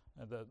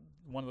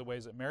 one of the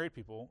ways that married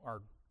people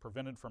are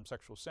prevented from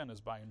sexual sin is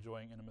by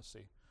enjoying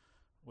intimacy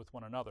with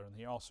one another. And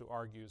he also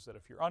argues that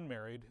if you're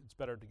unmarried, it's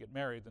better to get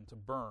married than to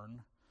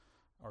burn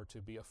or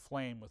to be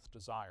aflame with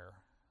desire.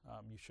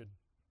 You should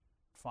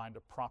find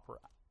a proper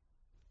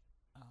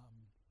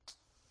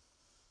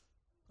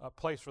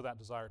place for that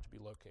desire to be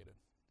located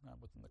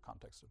within the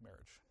context of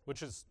marriage.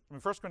 Which is,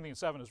 1 Corinthians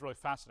 7 is really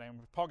fascinating.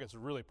 Paul gets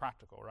really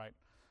practical, right?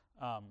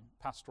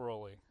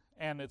 Pastorally.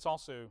 And it's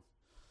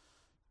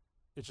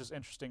just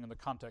interesting in the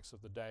context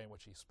of the day in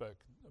which he spoke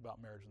about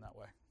marriage in that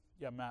way.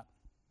 Yeah, Matt?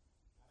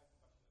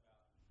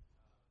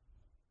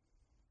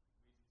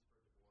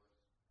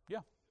 Yeah.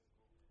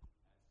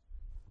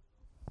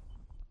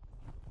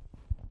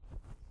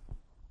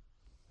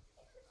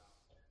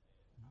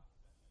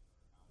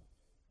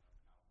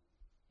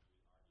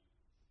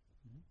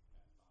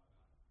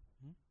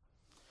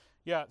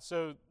 Yeah,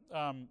 so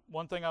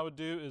one thing I would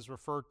do is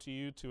refer to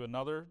you to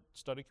another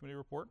study committee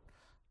report.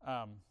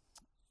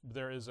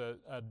 There is a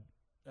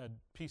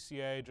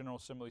PCA, General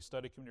Assembly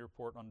Study Committee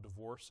report on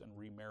divorce and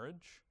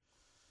remarriage.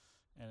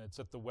 And it's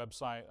at the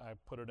website. I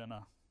put it in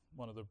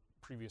one of the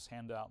previous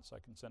handouts. I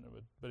can send it.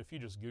 But if you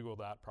just Google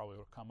that, probably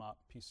it'll come up,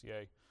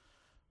 PCA,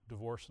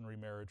 Divorce and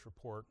Remarriage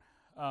Report.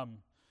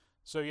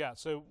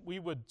 So we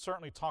would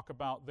certainly talk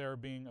about there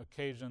being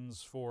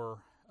occasions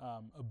for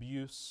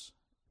abuse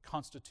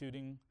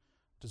constituting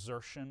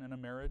desertion in a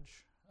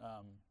marriage,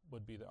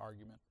 would be the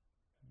argument.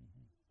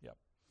 Mm-hmm. Yep.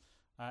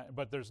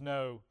 But there's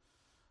no,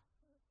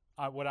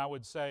 what I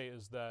would say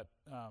is that,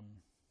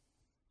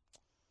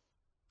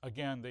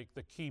 again,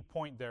 the key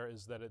point there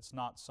is that it's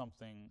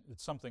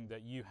something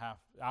that you have,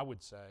 I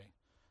would say,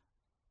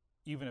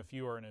 even if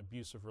you are in an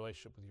abusive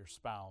relationship with your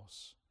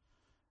spouse,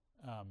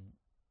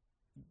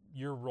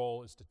 your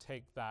role is to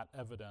take that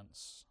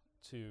evidence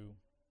to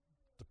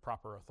the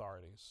proper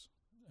authorities.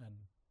 And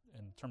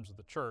in terms of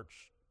the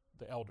church,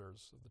 the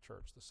elders of the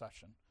church, the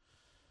session,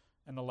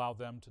 and allow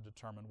them to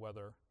determine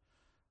whether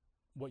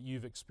what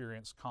you've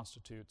experienced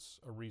constitutes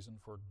a reason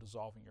for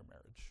dissolving your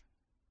marriage.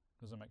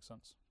 Does that make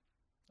sense?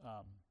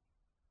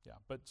 Yeah,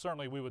 but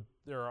certainly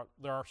there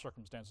are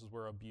circumstances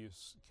where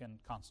abuse can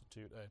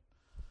constitute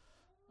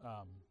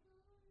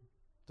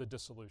the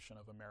dissolution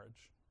of a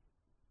marriage,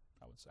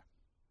 I would say.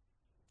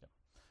 Yeah.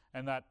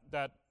 And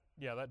that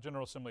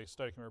General Assembly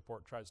Study Committee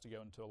report tries to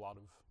go into a lot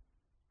of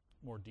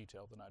more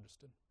detail than I just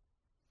did.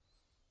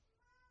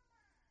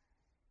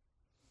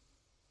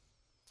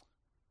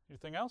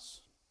 Anything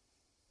else?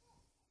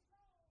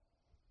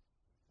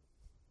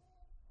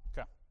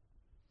 Okay.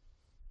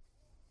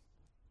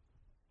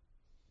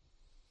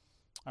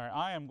 All right,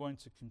 I am going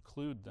to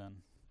conclude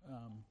then.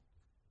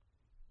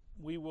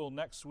 We will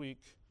next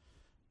week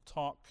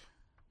talk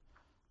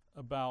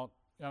about,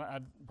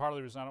 and part of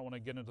the reason I don't want to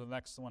get into the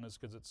next one is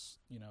because it's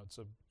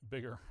a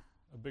bigger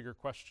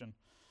question.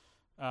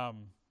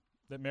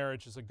 That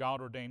marriage is a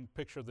God-ordained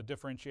picture of the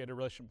differentiated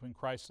relationship between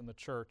Christ and the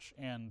church,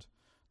 and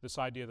this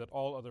idea that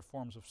all other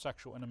forms of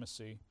sexual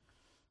intimacy,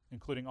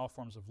 including all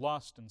forms of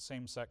lust and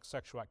same-sex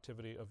sexual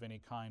activity of any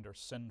kind, are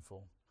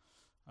sinful.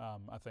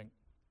 I think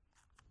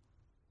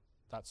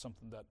that's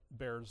something that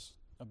bears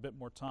a bit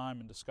more time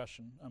and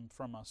discussion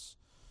from us,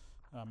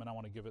 and I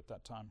want to give it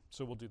that time.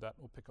 So we'll do that.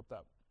 We'll pick up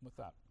with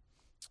that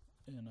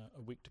in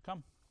a week to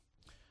come.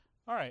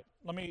 All right,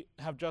 let me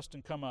have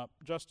Justin come up.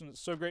 Justin, it's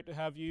so great to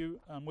have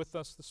you with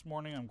us this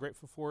morning. I'm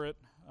grateful for it.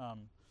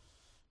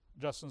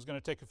 Justin's going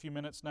to take a few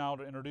minutes now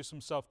to introduce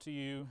himself to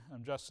you.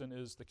 Justin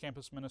is the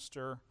campus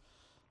minister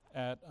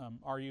at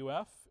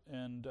RUF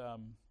and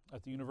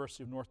at the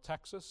University of North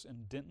Texas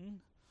in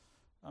Denton,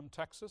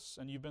 Texas.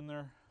 And you've been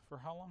there for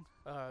how long?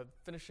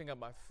 Finishing up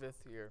my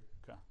 5th year.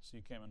 Okay, so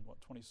you came in,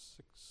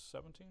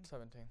 2017?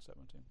 17.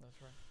 17.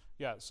 That's right.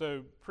 Yeah,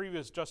 so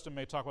Justin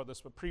may talk about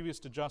this, but previous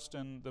to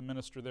Justin, the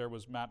minister there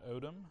was Matt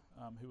Odom,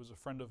 who was a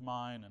friend of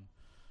mine,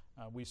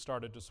 and we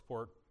started to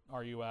support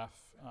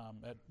RUF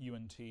at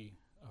UNT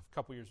a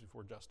couple years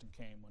before Justin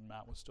came, when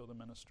Matt was still the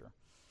minister.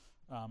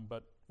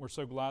 But we're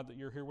so glad that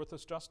you're here with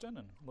us, Justin,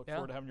 and look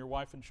forward to having your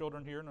wife and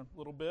children here in a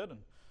little bit, and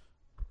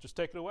just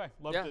take it away.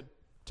 Love to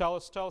tell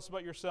us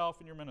about yourself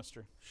and your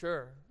ministry.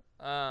 Sure.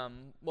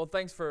 Well,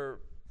 thanks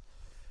for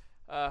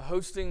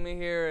hosting me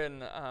here,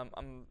 and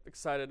I'm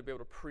excited to be able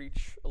to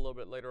preach a little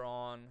bit later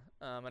on.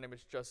 My name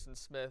is Justin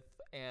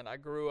Smith, and I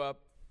grew up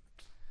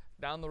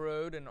down the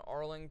road in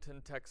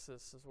Arlington,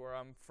 Texas is where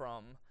I'm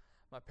from.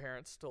 My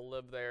parents still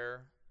live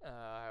there.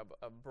 I have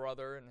a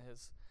brother, and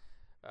his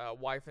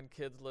wife and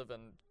kids live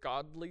in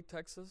Godley,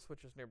 Texas,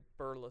 which is near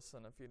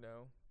Burleson, if you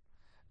know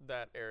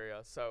that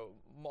area. So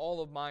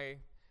all of my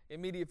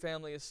immediate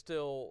family is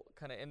still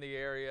kind of in the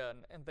area,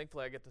 and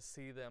thankfully I get to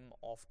see them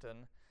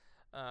often.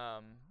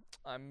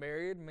 I'm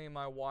married. Me and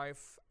my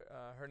wife,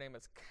 her name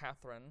is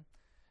Catherine,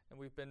 and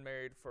we've been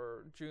married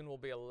for June will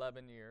be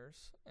 11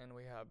 years, and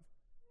we have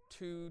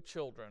 2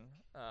 children.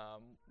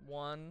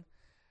 One,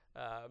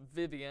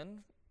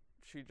 Vivian,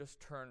 she just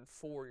turned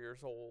 4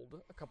 years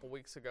old a couple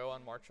weeks ago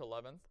on March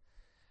 11th,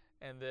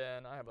 and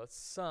then I have a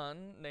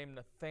son named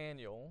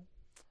Nathaniel,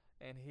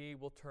 and he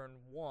will turn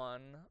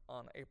 1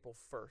 on April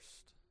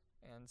 1st.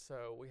 And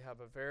so we have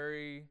a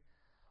very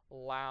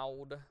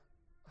loud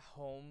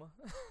home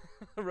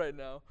right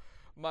now.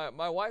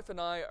 My wife and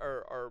I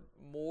are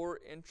more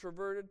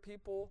introverted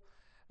people.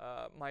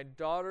 My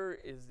daughter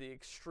is the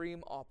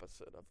extreme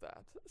opposite of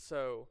that.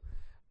 So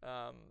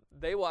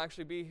they will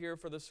actually be here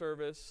for the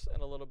service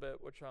in a little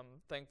bit, which I'm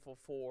thankful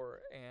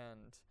for,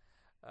 and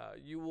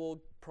you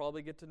will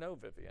probably get to know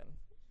Vivian.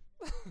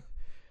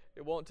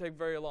 It won't take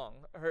very long.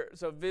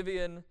 So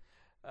Vivian,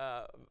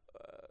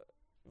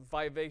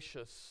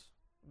 vivacious.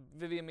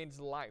 Vivian means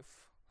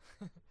life.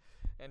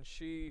 And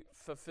she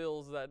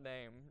fulfills that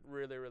name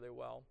really, really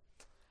well.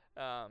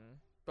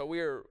 But we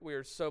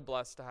are so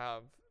blessed to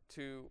have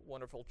 2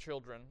 wonderful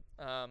children.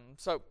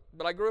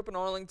 But I grew up in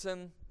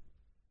Arlington,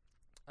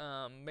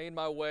 made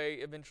my way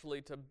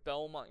eventually to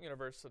Belmont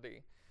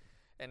University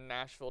in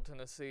Nashville,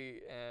 Tennessee,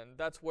 and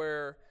that's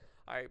where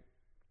I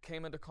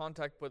came into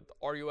contact with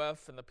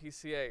RUF and the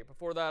PCA.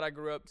 Before that, I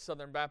grew up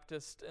Southern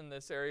Baptist in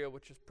this area,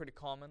 which is pretty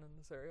common in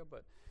this area,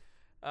 but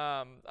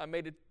I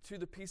made it to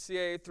the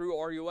PCA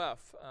through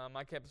RUF.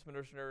 My campus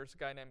minister is a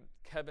guy named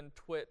Kevin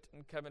Twitt,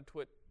 and Kevin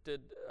Twitt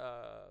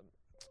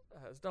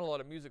has done a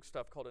lot of music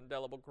stuff called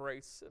Indelible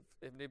Grace,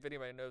 if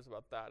anybody knows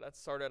about that. That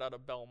started out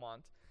of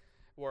Belmont,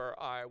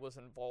 where I was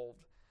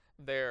involved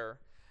there.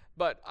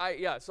 But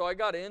so I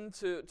got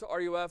into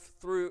RUF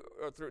through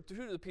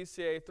the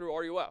PCA through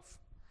RUF,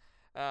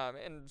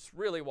 and it's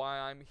really why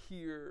I'm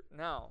here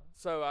now.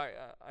 So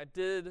I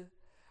did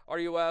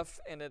RUF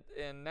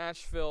in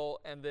Nashville,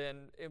 and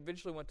then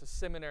eventually went to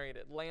seminary in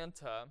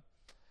Atlanta,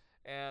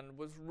 and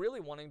was really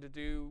wanting to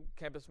do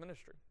campus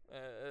ministry.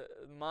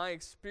 My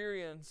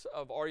experience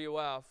of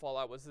RUF while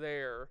I was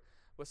there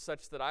was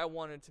such that I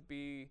wanted to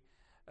be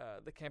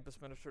the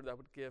campus minister that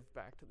would give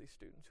back to these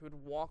students, who would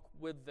walk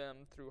with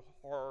them through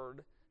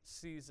hard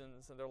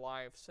seasons in their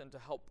lives, and to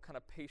help kind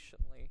of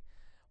patiently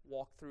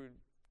walk through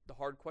the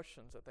hard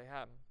questions that they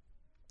had.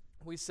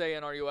 We say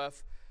in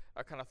RUF,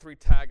 kind of 3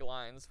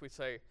 taglines. We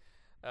say,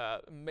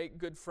 make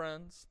good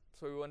friends.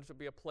 So we want it to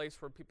be a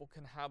place where people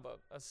can have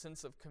a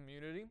sense of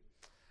community.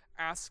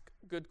 Ask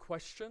good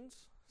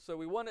questions. So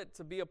we want it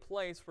to be a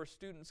place where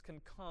students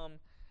can come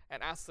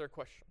and ask their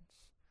questions.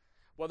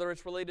 Whether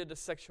it's related to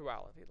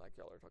sexuality, like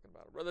y'all are talking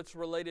about, whether it's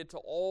related to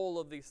all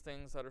of these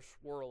things that are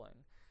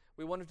swirling.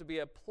 We want it to be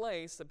a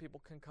place that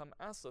people can come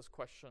ask those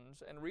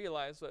questions and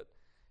realize that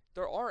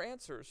there are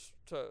answers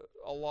to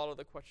a lot of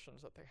the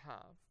questions that they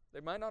have. They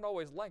might not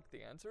always like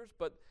the answers,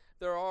 but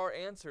there are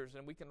answers,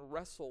 and we can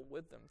wrestle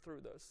with them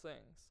through those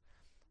things.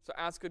 So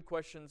ask good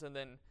questions, and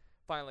then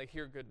finally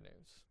hear good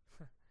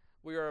news.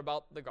 We are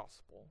about the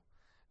gospel.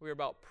 We are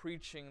about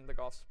preaching the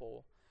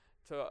gospel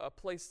to a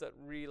place that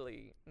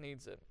really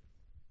needs it.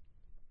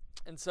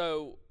 And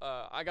so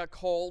I got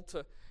called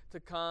to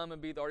come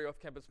and be the RUF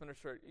campus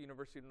minister at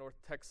University of North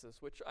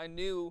Texas, which I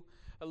knew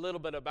a little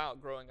bit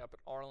about growing up at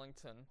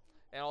Arlington,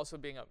 and also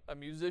being a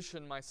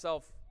musician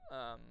myself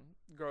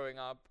growing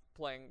up,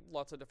 playing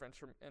lots of different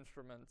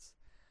instruments.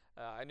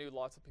 I knew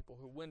lots of people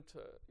who went to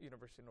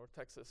University of North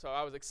Texas. So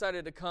I was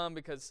excited to come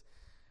because,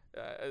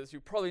 as you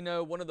probably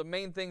know, one of the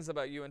main things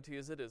about UNT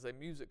is it is a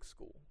music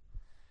school.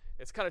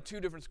 It's kind of 2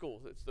 different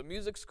schools. It's the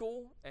music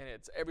school and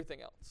it's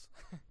everything else.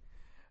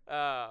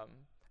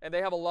 And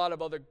they have a lot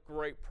of other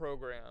great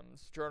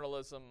programs,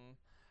 journalism,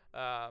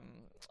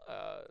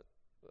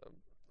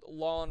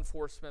 law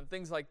enforcement,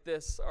 things like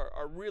this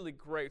are really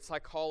great.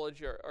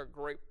 Psychology are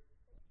great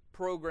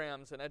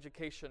programs and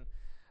education.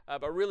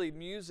 But really,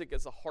 music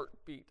is the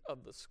heartbeat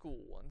of the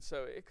school, and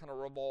so it kind of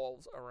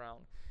revolves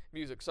around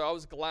music. So I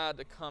was glad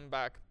to come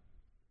back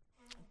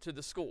to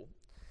the school.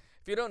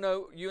 If you don't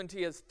know, UNT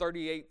has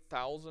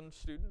 38,000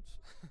 students.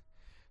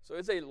 So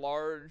it's a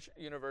large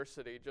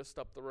university just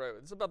up the road.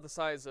 It's about the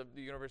size of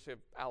the University of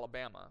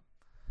Alabama.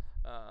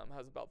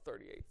 Has about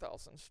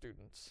 38,000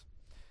 students.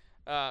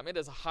 It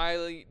is a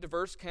highly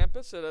diverse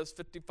campus. It has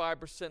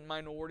 55%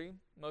 minority,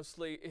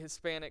 mostly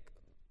Hispanic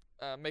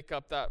make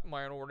up that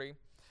minority.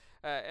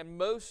 And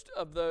most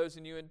of those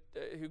in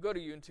who go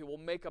to UNT will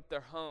make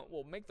their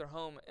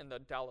home in the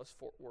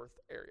Dallas-Fort Worth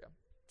area.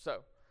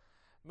 So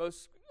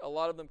a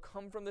lot of them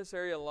come from this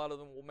area. A lot of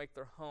them will make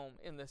their home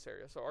in this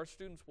area. So our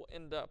students will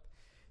end up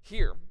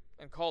here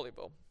in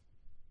Colleyville.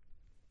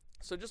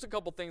 So just a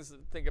couple things to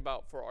think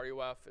about for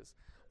RUF is,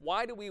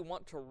 why do we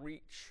want to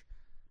reach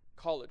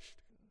college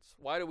students?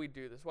 Why do we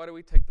do this? Why do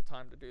we take the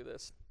time to do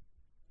this?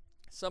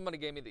 Somebody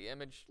gave me the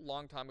image a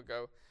long time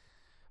ago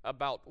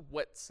about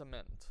wet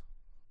cement.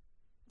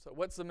 So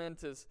wet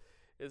cement is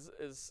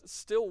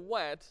still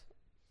wet,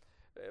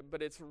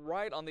 but it's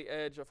right on the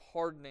edge of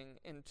hardening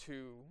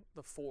into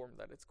the form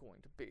that it's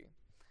going to be.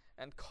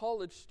 And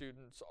college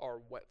students are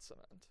wet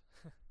cement.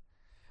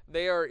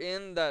 They are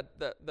in that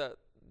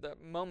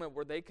moment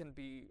where they can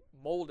be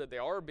molded. They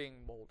are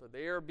being molded.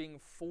 They are being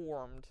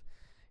formed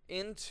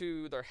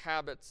into their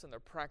habits and their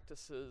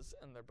practices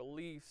and their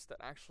beliefs that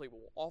actually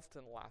will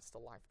often last a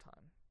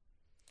lifetime.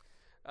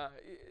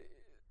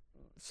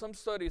 Some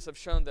studies have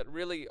shown that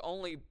really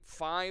only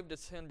 5 to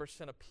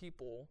 10% of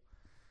people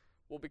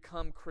will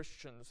become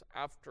Christians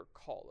after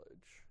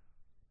college.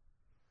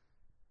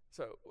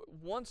 So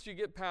once you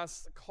get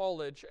past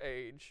college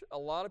age, a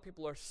lot of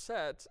people are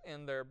set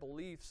in their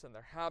beliefs and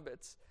their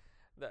habits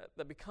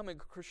that becoming a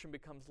Christian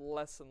becomes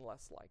less and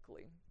less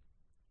likely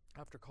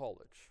after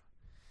college.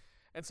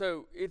 And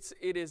so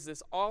it is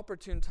this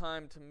opportune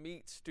time to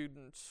meet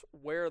students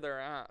where they're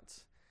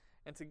at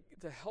and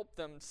to help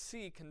them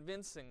see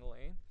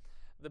convincingly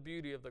the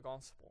beauty of the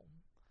gospel.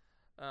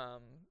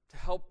 To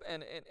help,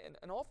 and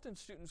often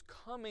students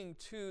coming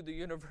to the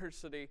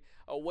university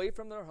away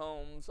from their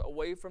homes,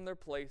 away from their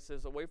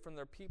places, away from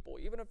their people,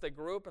 even if they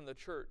grew up in the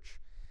church,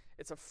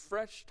 it's a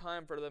fresh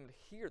time for them to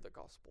hear the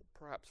gospel,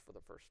 perhaps for the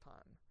first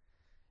time.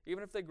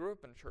 Even if they grew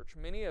up in church,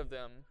 many of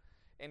them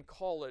in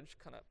college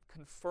kind of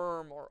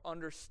confirm or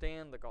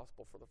understand the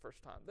gospel for the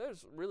first time. That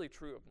is really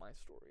true of my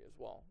story as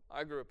well.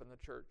 I grew up in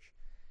the church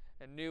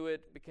and knew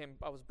it.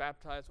 I was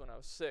baptized when I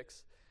was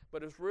 6.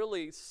 But it's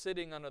really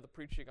sitting under the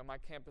preaching of my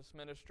campus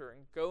minister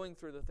and going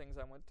through the things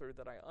I went through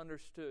that I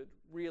understood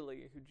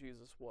really who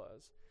Jesus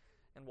was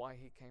and why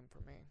he came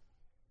for me.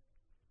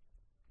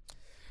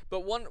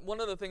 But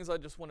one of the things I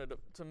just wanted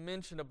to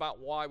mention about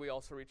why we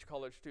also reach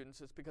college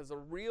students is because the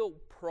real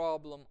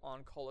problem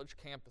on college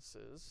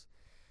campuses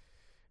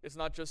is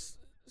not just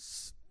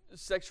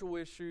sexual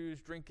issues,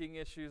 drinking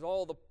issues,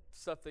 all the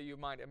stuff that you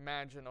might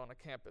imagine on a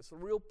campus. The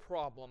real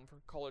problem for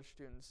college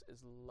students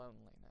is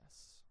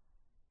loneliness.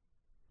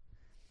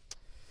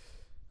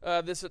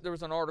 There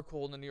was an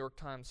article in the New York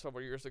Times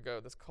several years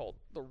ago that's called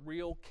 "The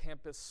Real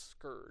Campus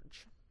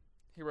Scourge."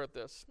 He wrote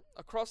this: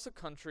 "Across the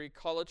country,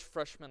 college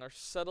freshmen are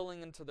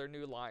settling into their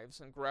new lives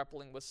and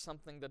grappling with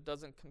something that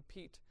doesn't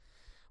compete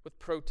with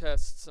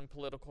protests and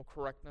political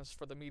correctness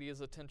for the media's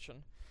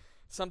attention,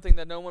 something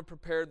that no one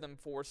prepared them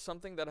for,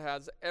 something that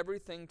has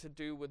everything to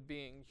do with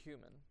being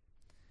human.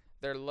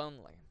 They're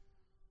lonely.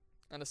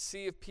 In a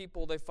sea of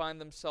people, they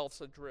find themselves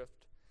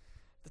adrift.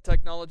 The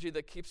technology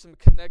that keeps them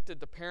connected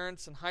to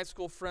parents and high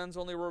school friends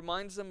only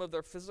reminds them of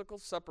their physical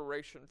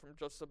separation from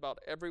just about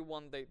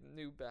everyone they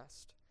knew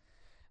best.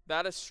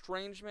 That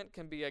estrangement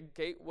can be a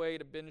gateway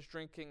to binge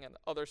drinking and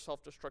other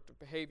self-destructive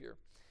behavior,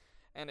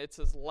 and it's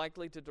as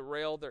likely to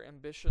derail their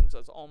ambitions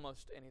as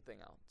almost anything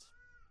else.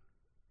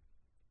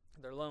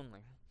 They're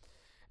lonely.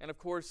 And of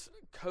course,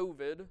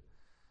 COVID,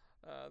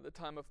 the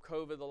time of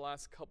COVID the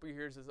last couple of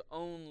years has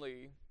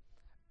only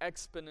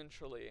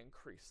exponentially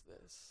increased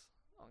this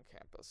on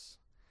campus.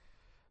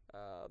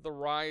 The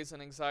rise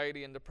in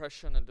anxiety and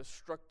depression and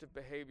destructive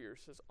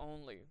behaviors has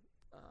only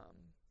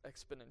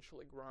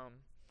exponentially grown.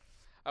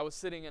 I was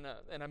sitting in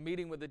a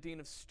meeting with the dean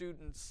of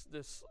students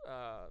this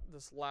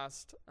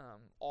last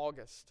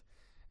August,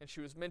 and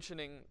she was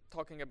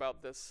talking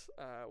about this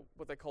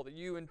what they call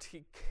the UNT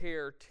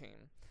Care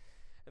Team.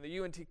 And the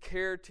UNT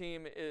Care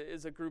Team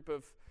is a group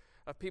of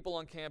people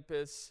on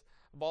campus,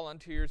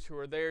 volunteers who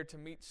are there to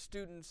meet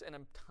students in a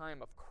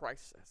time of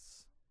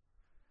crisis,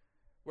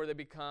 where they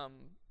become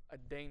a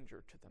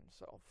danger to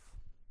themselves.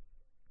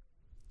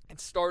 It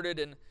started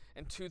in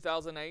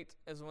 2008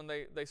 is when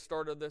they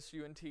started this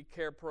UNT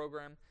Care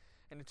program.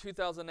 And in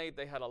 2008,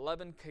 they had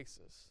 11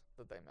 cases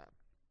that they met.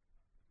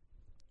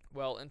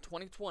 Well, in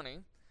 2020,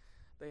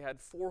 they had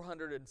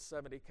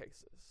 470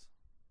 cases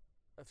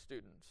of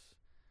students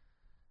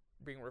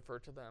being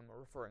referred to them or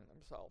referring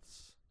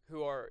themselves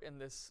who are in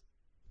this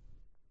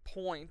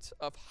point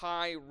of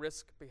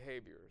high-risk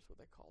behavior is what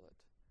they call it.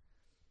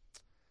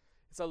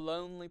 It's a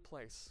lonely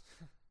place,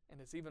 and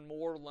it's even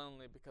more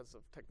lonely because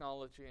of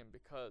technology and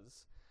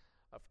because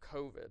of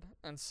COVID.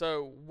 And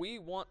so we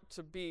want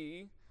to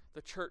be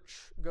the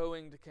church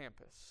going to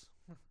campus.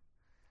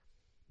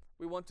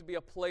 We want to be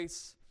a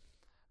place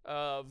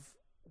of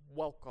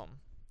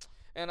welcome.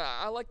 And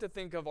I like to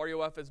think of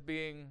RUF as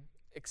being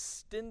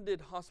extended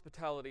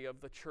hospitality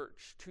of the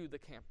church to the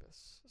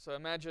campus. So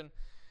imagine,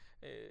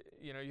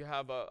 you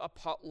have a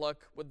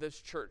potluck with this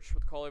church,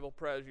 with Colleyville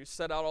Pres. You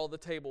set out all the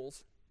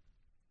tables,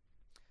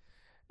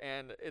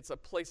 and it's a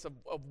place of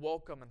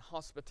welcome and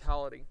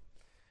hospitality.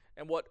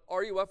 And what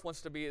RUF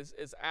wants to be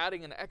is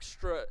adding an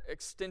extra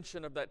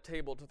extension of that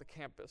table to the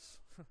campus.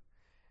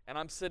 And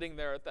I'm sitting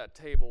there at that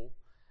table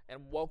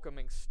and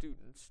welcoming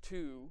students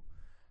to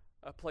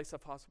a place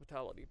of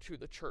hospitality, to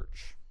the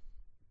church.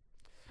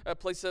 A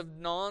place of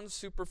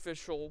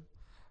non-superficial,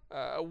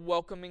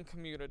 welcoming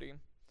community.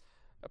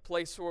 A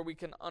place where we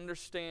can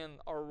understand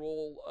our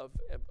role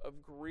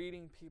of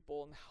greeting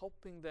people and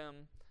helping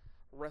them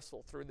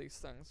wrestle through these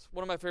things.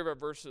 One of my favorite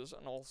verses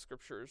in all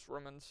scriptures,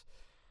 Romans,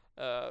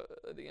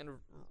 at the end of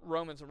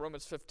Romans, in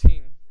Romans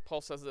 15,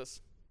 Paul says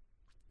this: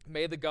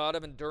 "May the God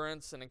of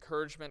endurance and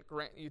encouragement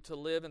grant you to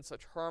live in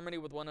such harmony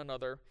with one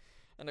another,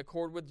 in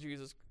accord with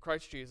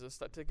Christ Jesus,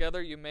 that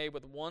together you may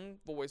with one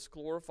voice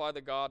glorify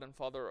the God and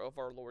Father of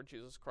our Lord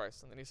Jesus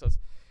Christ." And then he says,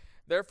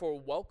 "Therefore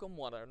welcome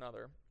one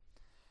another,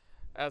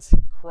 as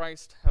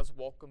Christ has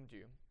welcomed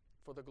you,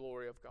 for the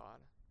glory of God."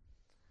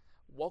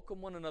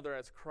 Welcome one another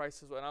as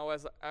Christ has. And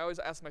I always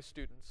ask my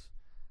students,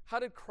 how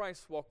did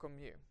Christ welcome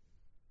you?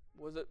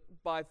 Was it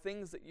by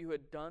things that you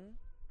had done?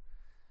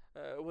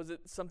 Was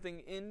it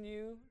something in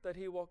you that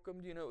he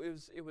welcomed you?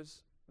 It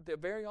was the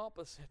very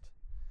opposite.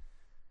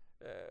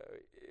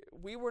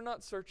 We were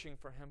not searching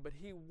for him, but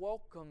he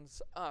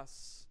welcomes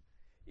us,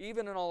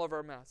 even in all of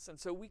our mess. And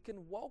so we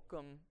can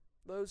welcome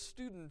those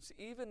students,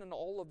 even in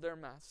all of their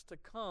mess, to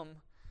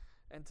come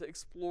and to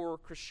explore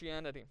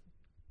Christianity.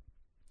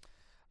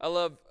 I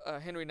love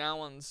Henry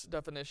Nouwen's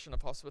definition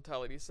of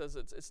hospitality. He says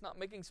it's not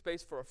making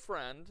space for a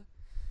friend,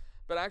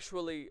 but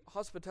actually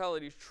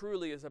hospitality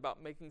truly is about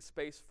making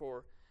space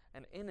for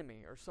an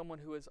enemy or someone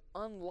who is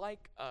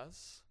unlike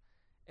us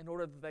in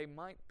order that they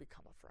might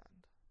become a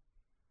friend.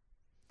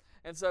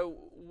 And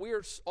so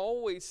we're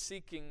always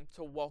seeking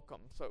to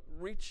welcome. So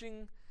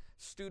reaching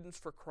students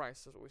for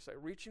Christ is what we say.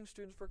 Reaching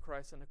students for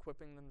Christ and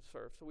equipping them to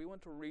serve. So we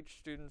want to reach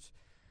students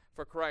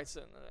for Christ.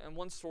 And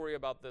one story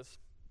about this,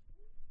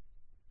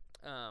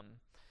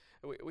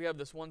 we have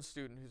this one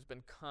student who's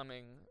been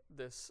coming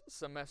this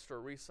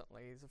semester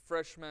recently. He's a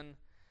freshman,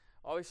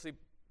 obviously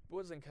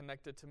wasn't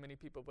connected to many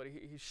people, but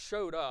he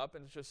showed up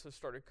and just has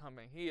started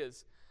coming. He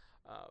is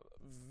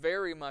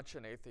very much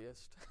an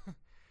atheist.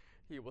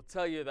 He will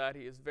tell you that.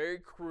 He is very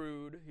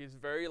crude, he's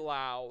very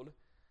loud,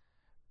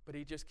 but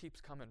he just keeps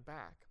coming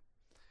back.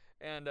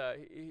 And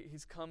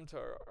he's come to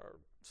our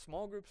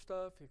small group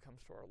stuff, he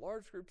comes to our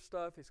large group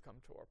stuff, he's come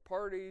to our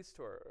parties,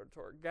 to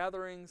our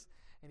gatherings,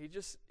 and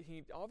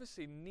he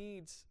obviously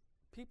needs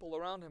people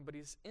around him, but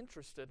he's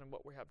interested in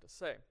what we have to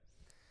say.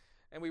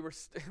 And we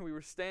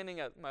were standing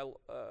at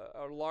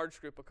our large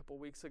group a couple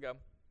weeks ago,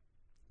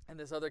 and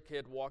this other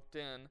kid walked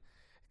in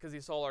because he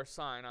saw our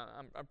sign.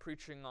 I'm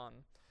preaching on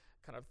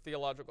kind of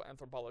theological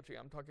anthropology.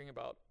 I'm talking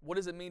about what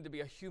does it mean to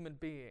be a human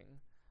being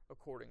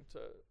according to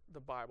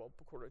the Bible,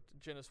 according to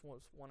Genesis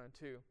 1 and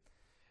 2.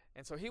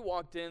 And so he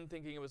walked in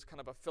thinking it was kind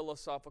of a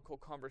philosophical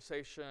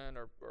conversation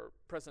or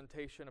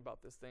presentation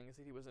about this thing. He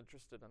said he was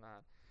interested in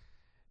that.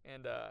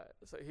 And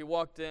so he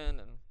walked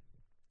in, and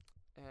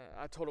And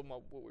I told him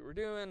what we were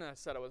doing, and I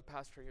said I was a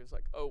pastor. He was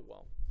like, oh,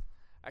 well,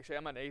 actually,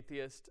 I'm an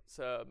atheist,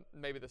 so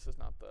maybe this is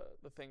not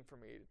the thing for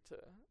me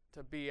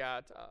to be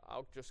at.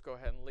 I'll just go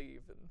ahead and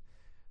leave. And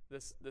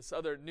this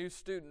other new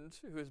student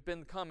who has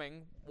been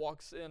coming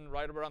walks in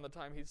right around the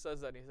time he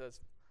says that, and he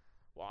says,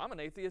 well, I'm an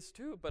atheist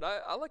too, but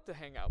I like to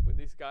hang out with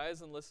these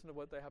guys and listen to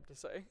what they have to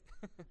say.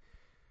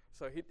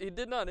 So he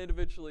did not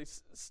individually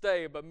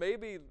stay, but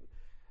maybe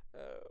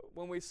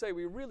when we say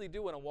we really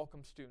do want to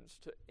welcome students,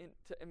 to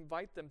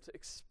invite them to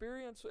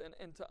experience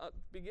and to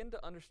begin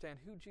to understand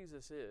who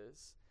Jesus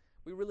is,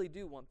 we really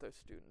do want those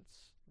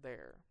students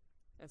there.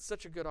 And it's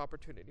such a good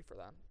opportunity for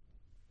that.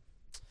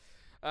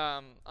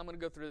 I'm going to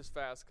go through this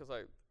fast because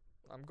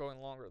I'm going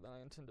longer than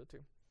I intended to.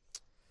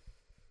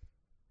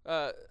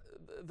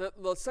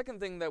 The second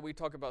thing that we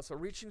talk about, so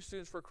reaching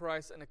students for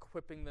Christ and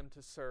equipping them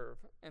to serve.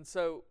 And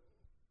so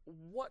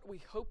what we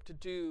hope to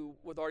do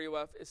with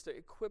RUF is to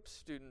equip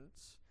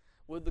students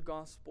with the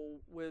gospel,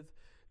 with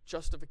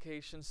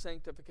justification,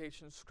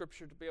 sanctification,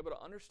 Scripture, to be able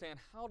to understand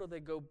how do they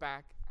go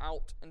back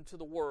out into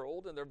the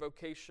world in their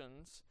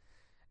vocations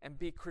and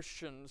be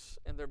Christians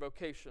in their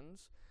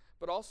vocations,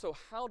 but also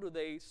how do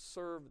they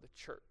serve the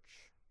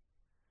church?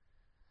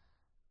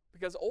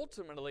 Because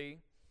ultimately,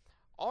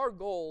 our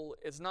goal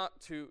is not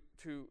to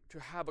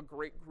have a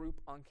great group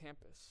on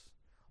campus.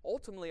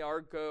 Ultimately,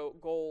 our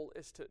goal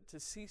is to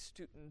see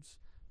students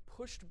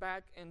pushed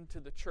back into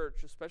the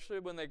church, especially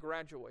when they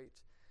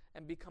graduate,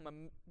 and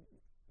become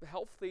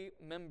healthy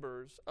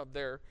members of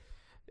their,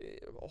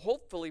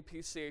 hopefully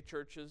PCA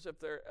churches if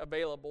they're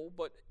available,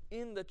 but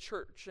in the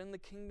church, in the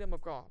kingdom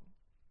of God.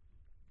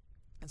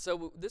 And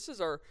so this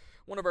is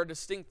one of our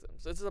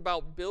distinctives. This is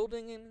about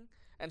building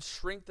and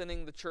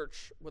strengthening the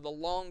church with a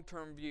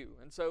long-term view.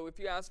 And so if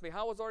you ask me,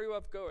 how is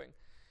RUF going?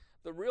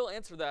 The real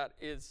answer to that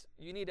is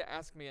you need to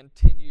ask me in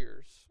 10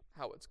 years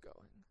how it's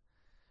going.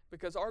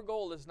 Because our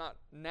goal is not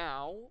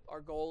now, our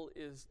goal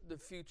is the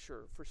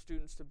future for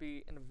students to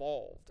be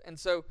involved. And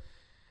so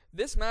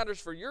this matters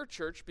for your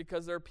church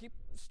because there are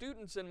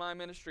students in my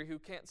ministry who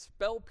can't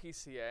spell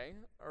PCA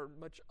or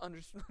much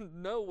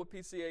know what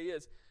PCA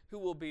is, who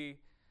will be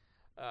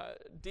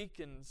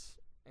deacons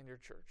in your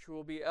church, who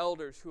will be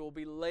elders, who will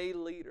be lay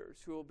leaders,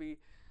 who will be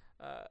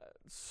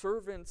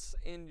servants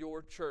in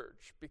your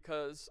church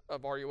because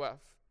of RUF.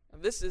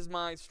 And this is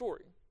my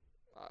story.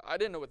 I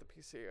didn't know what the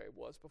PCA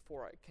was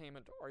before I came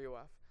into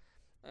RUF.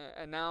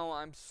 And now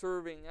I'm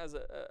serving as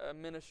a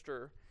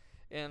minister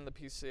in the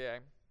PCA.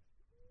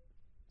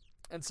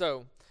 And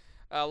so,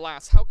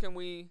 last, how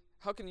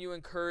can you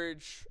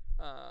encourage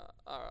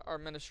our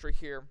ministry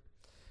here?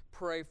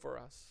 Pray for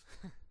us.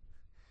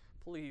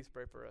 Please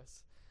pray for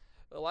us.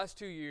 The last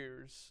 2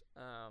 years,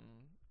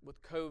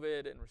 with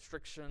COVID and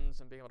restrictions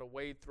and being able to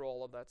wade through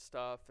all of that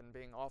stuff and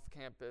being off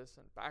campus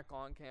and back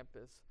on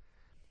campus,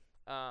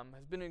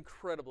 has been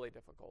incredibly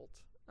difficult.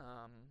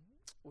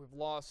 We've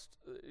lost,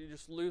 you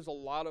just lose a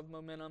lot of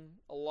momentum.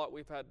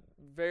 We've had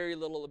very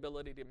little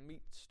ability to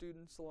meet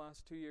students the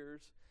last 2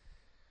 years.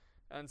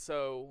 And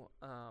so,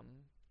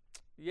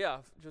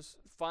 just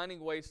finding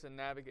ways to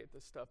navigate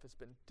this stuff has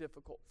been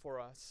difficult for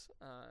us.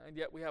 And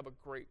yet we have a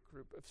great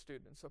group of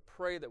students. So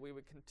pray that we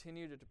would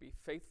continue to be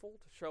faithful,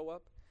 to show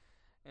up,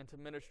 and to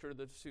minister to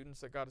the students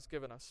that God has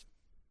given us.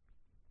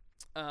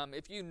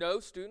 If you know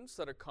students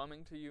that are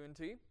coming to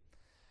UNT,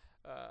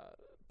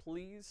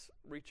 please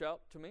reach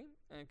out to me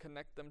and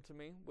connect them to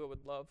me. We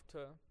would love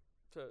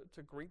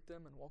to greet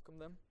them and welcome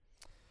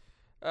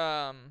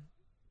them.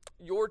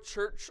 Your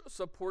church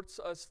supports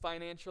us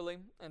financially,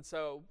 and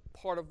so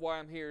part of why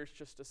I'm here is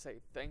just to say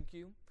thank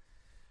you.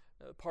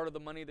 Part of the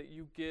money that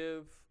you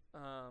give,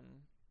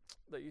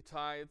 that you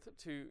tithe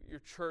to your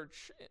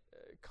church,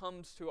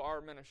 comes to our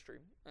ministry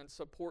and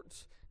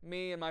supports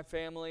me and my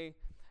family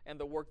and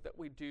the work that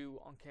we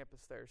do on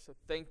campus there. So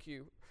thank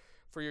you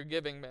for your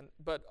giving.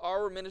 But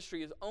our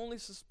ministry is only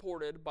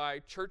supported by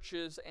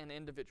churches and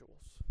individuals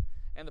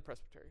and the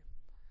presbytery.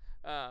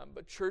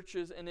 But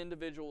churches and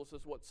individuals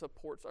is what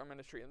supports our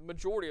ministry. And the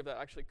majority of that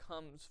actually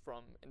comes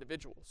from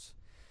individuals.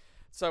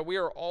 So we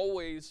are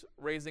always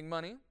raising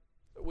money.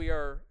 We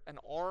are an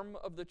arm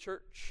of the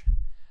church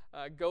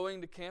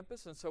going to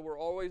campus. And so we're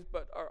always,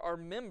 but our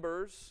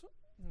members,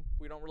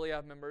 we don't really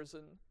have members,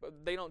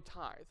 but they don't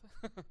tithe.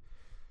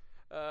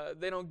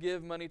 They don't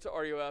give money to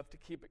RUF to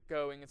keep it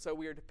going. And so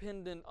we are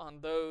dependent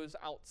on those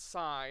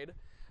outside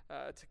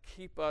to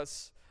keep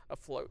us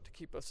afloat, to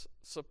keep us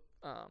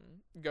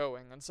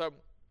going. And so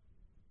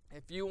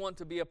if you want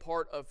to be a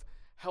part of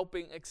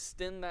helping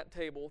extend that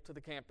table to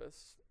the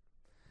campus,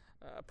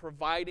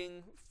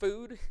 providing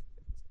food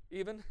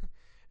even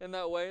in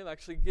that way,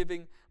 actually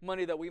giving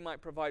money that we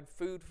might provide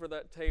food for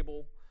that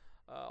table,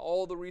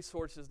 all the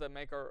resources that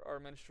make our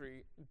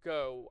ministry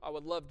go, I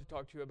would love to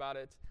talk to you about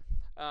it.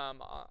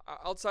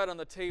 Outside on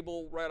the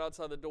table, right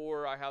outside the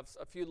door, I have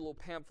a few little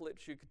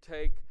pamphlets you could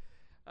take,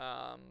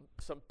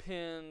 some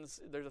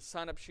pins. There's a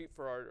sign-up sheet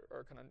for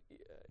our kind of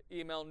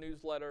email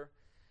newsletter,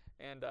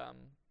 and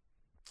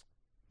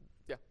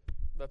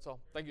that's all.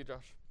 Thank you,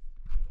 Josh.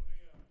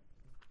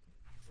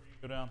 Before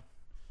you go down,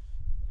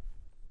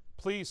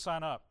 please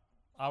sign up.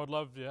 I would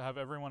love to have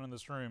everyone in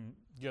this room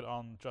get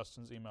on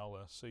Justin's email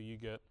list, so you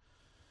get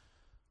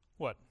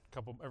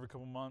every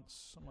couple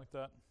months, something like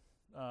that.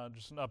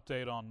 Just an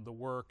update on the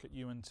work at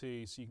UNT,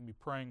 so you can be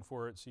praying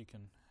for it, so you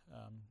can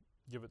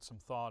give it some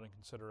thought and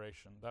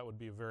consideration. That would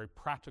be a very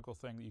practical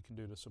thing that you can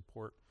do to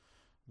support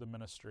the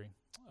ministry.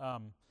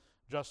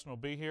 Justin will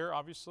be here,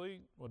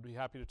 obviously. Would be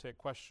happy to take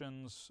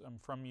questions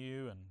from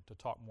you and to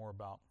talk more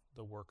about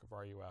the work of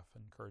RUF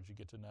and encourage you to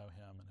get to know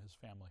him and his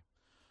family.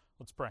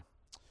 Let's pray.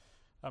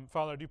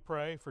 Father, I do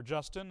pray for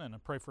Justin and I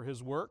pray for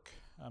his work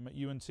at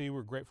UNT.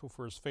 We're grateful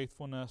for his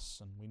faithfulness,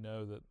 and we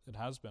know that it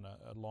has been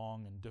a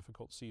long and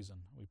difficult season.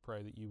 We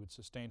pray that you would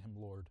sustain him,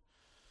 Lord.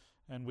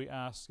 And we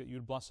ask that you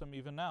would bless him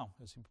even now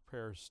as he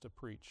prepares to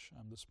preach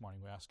this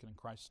morning. We ask it in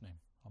Christ's name.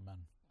 Amen.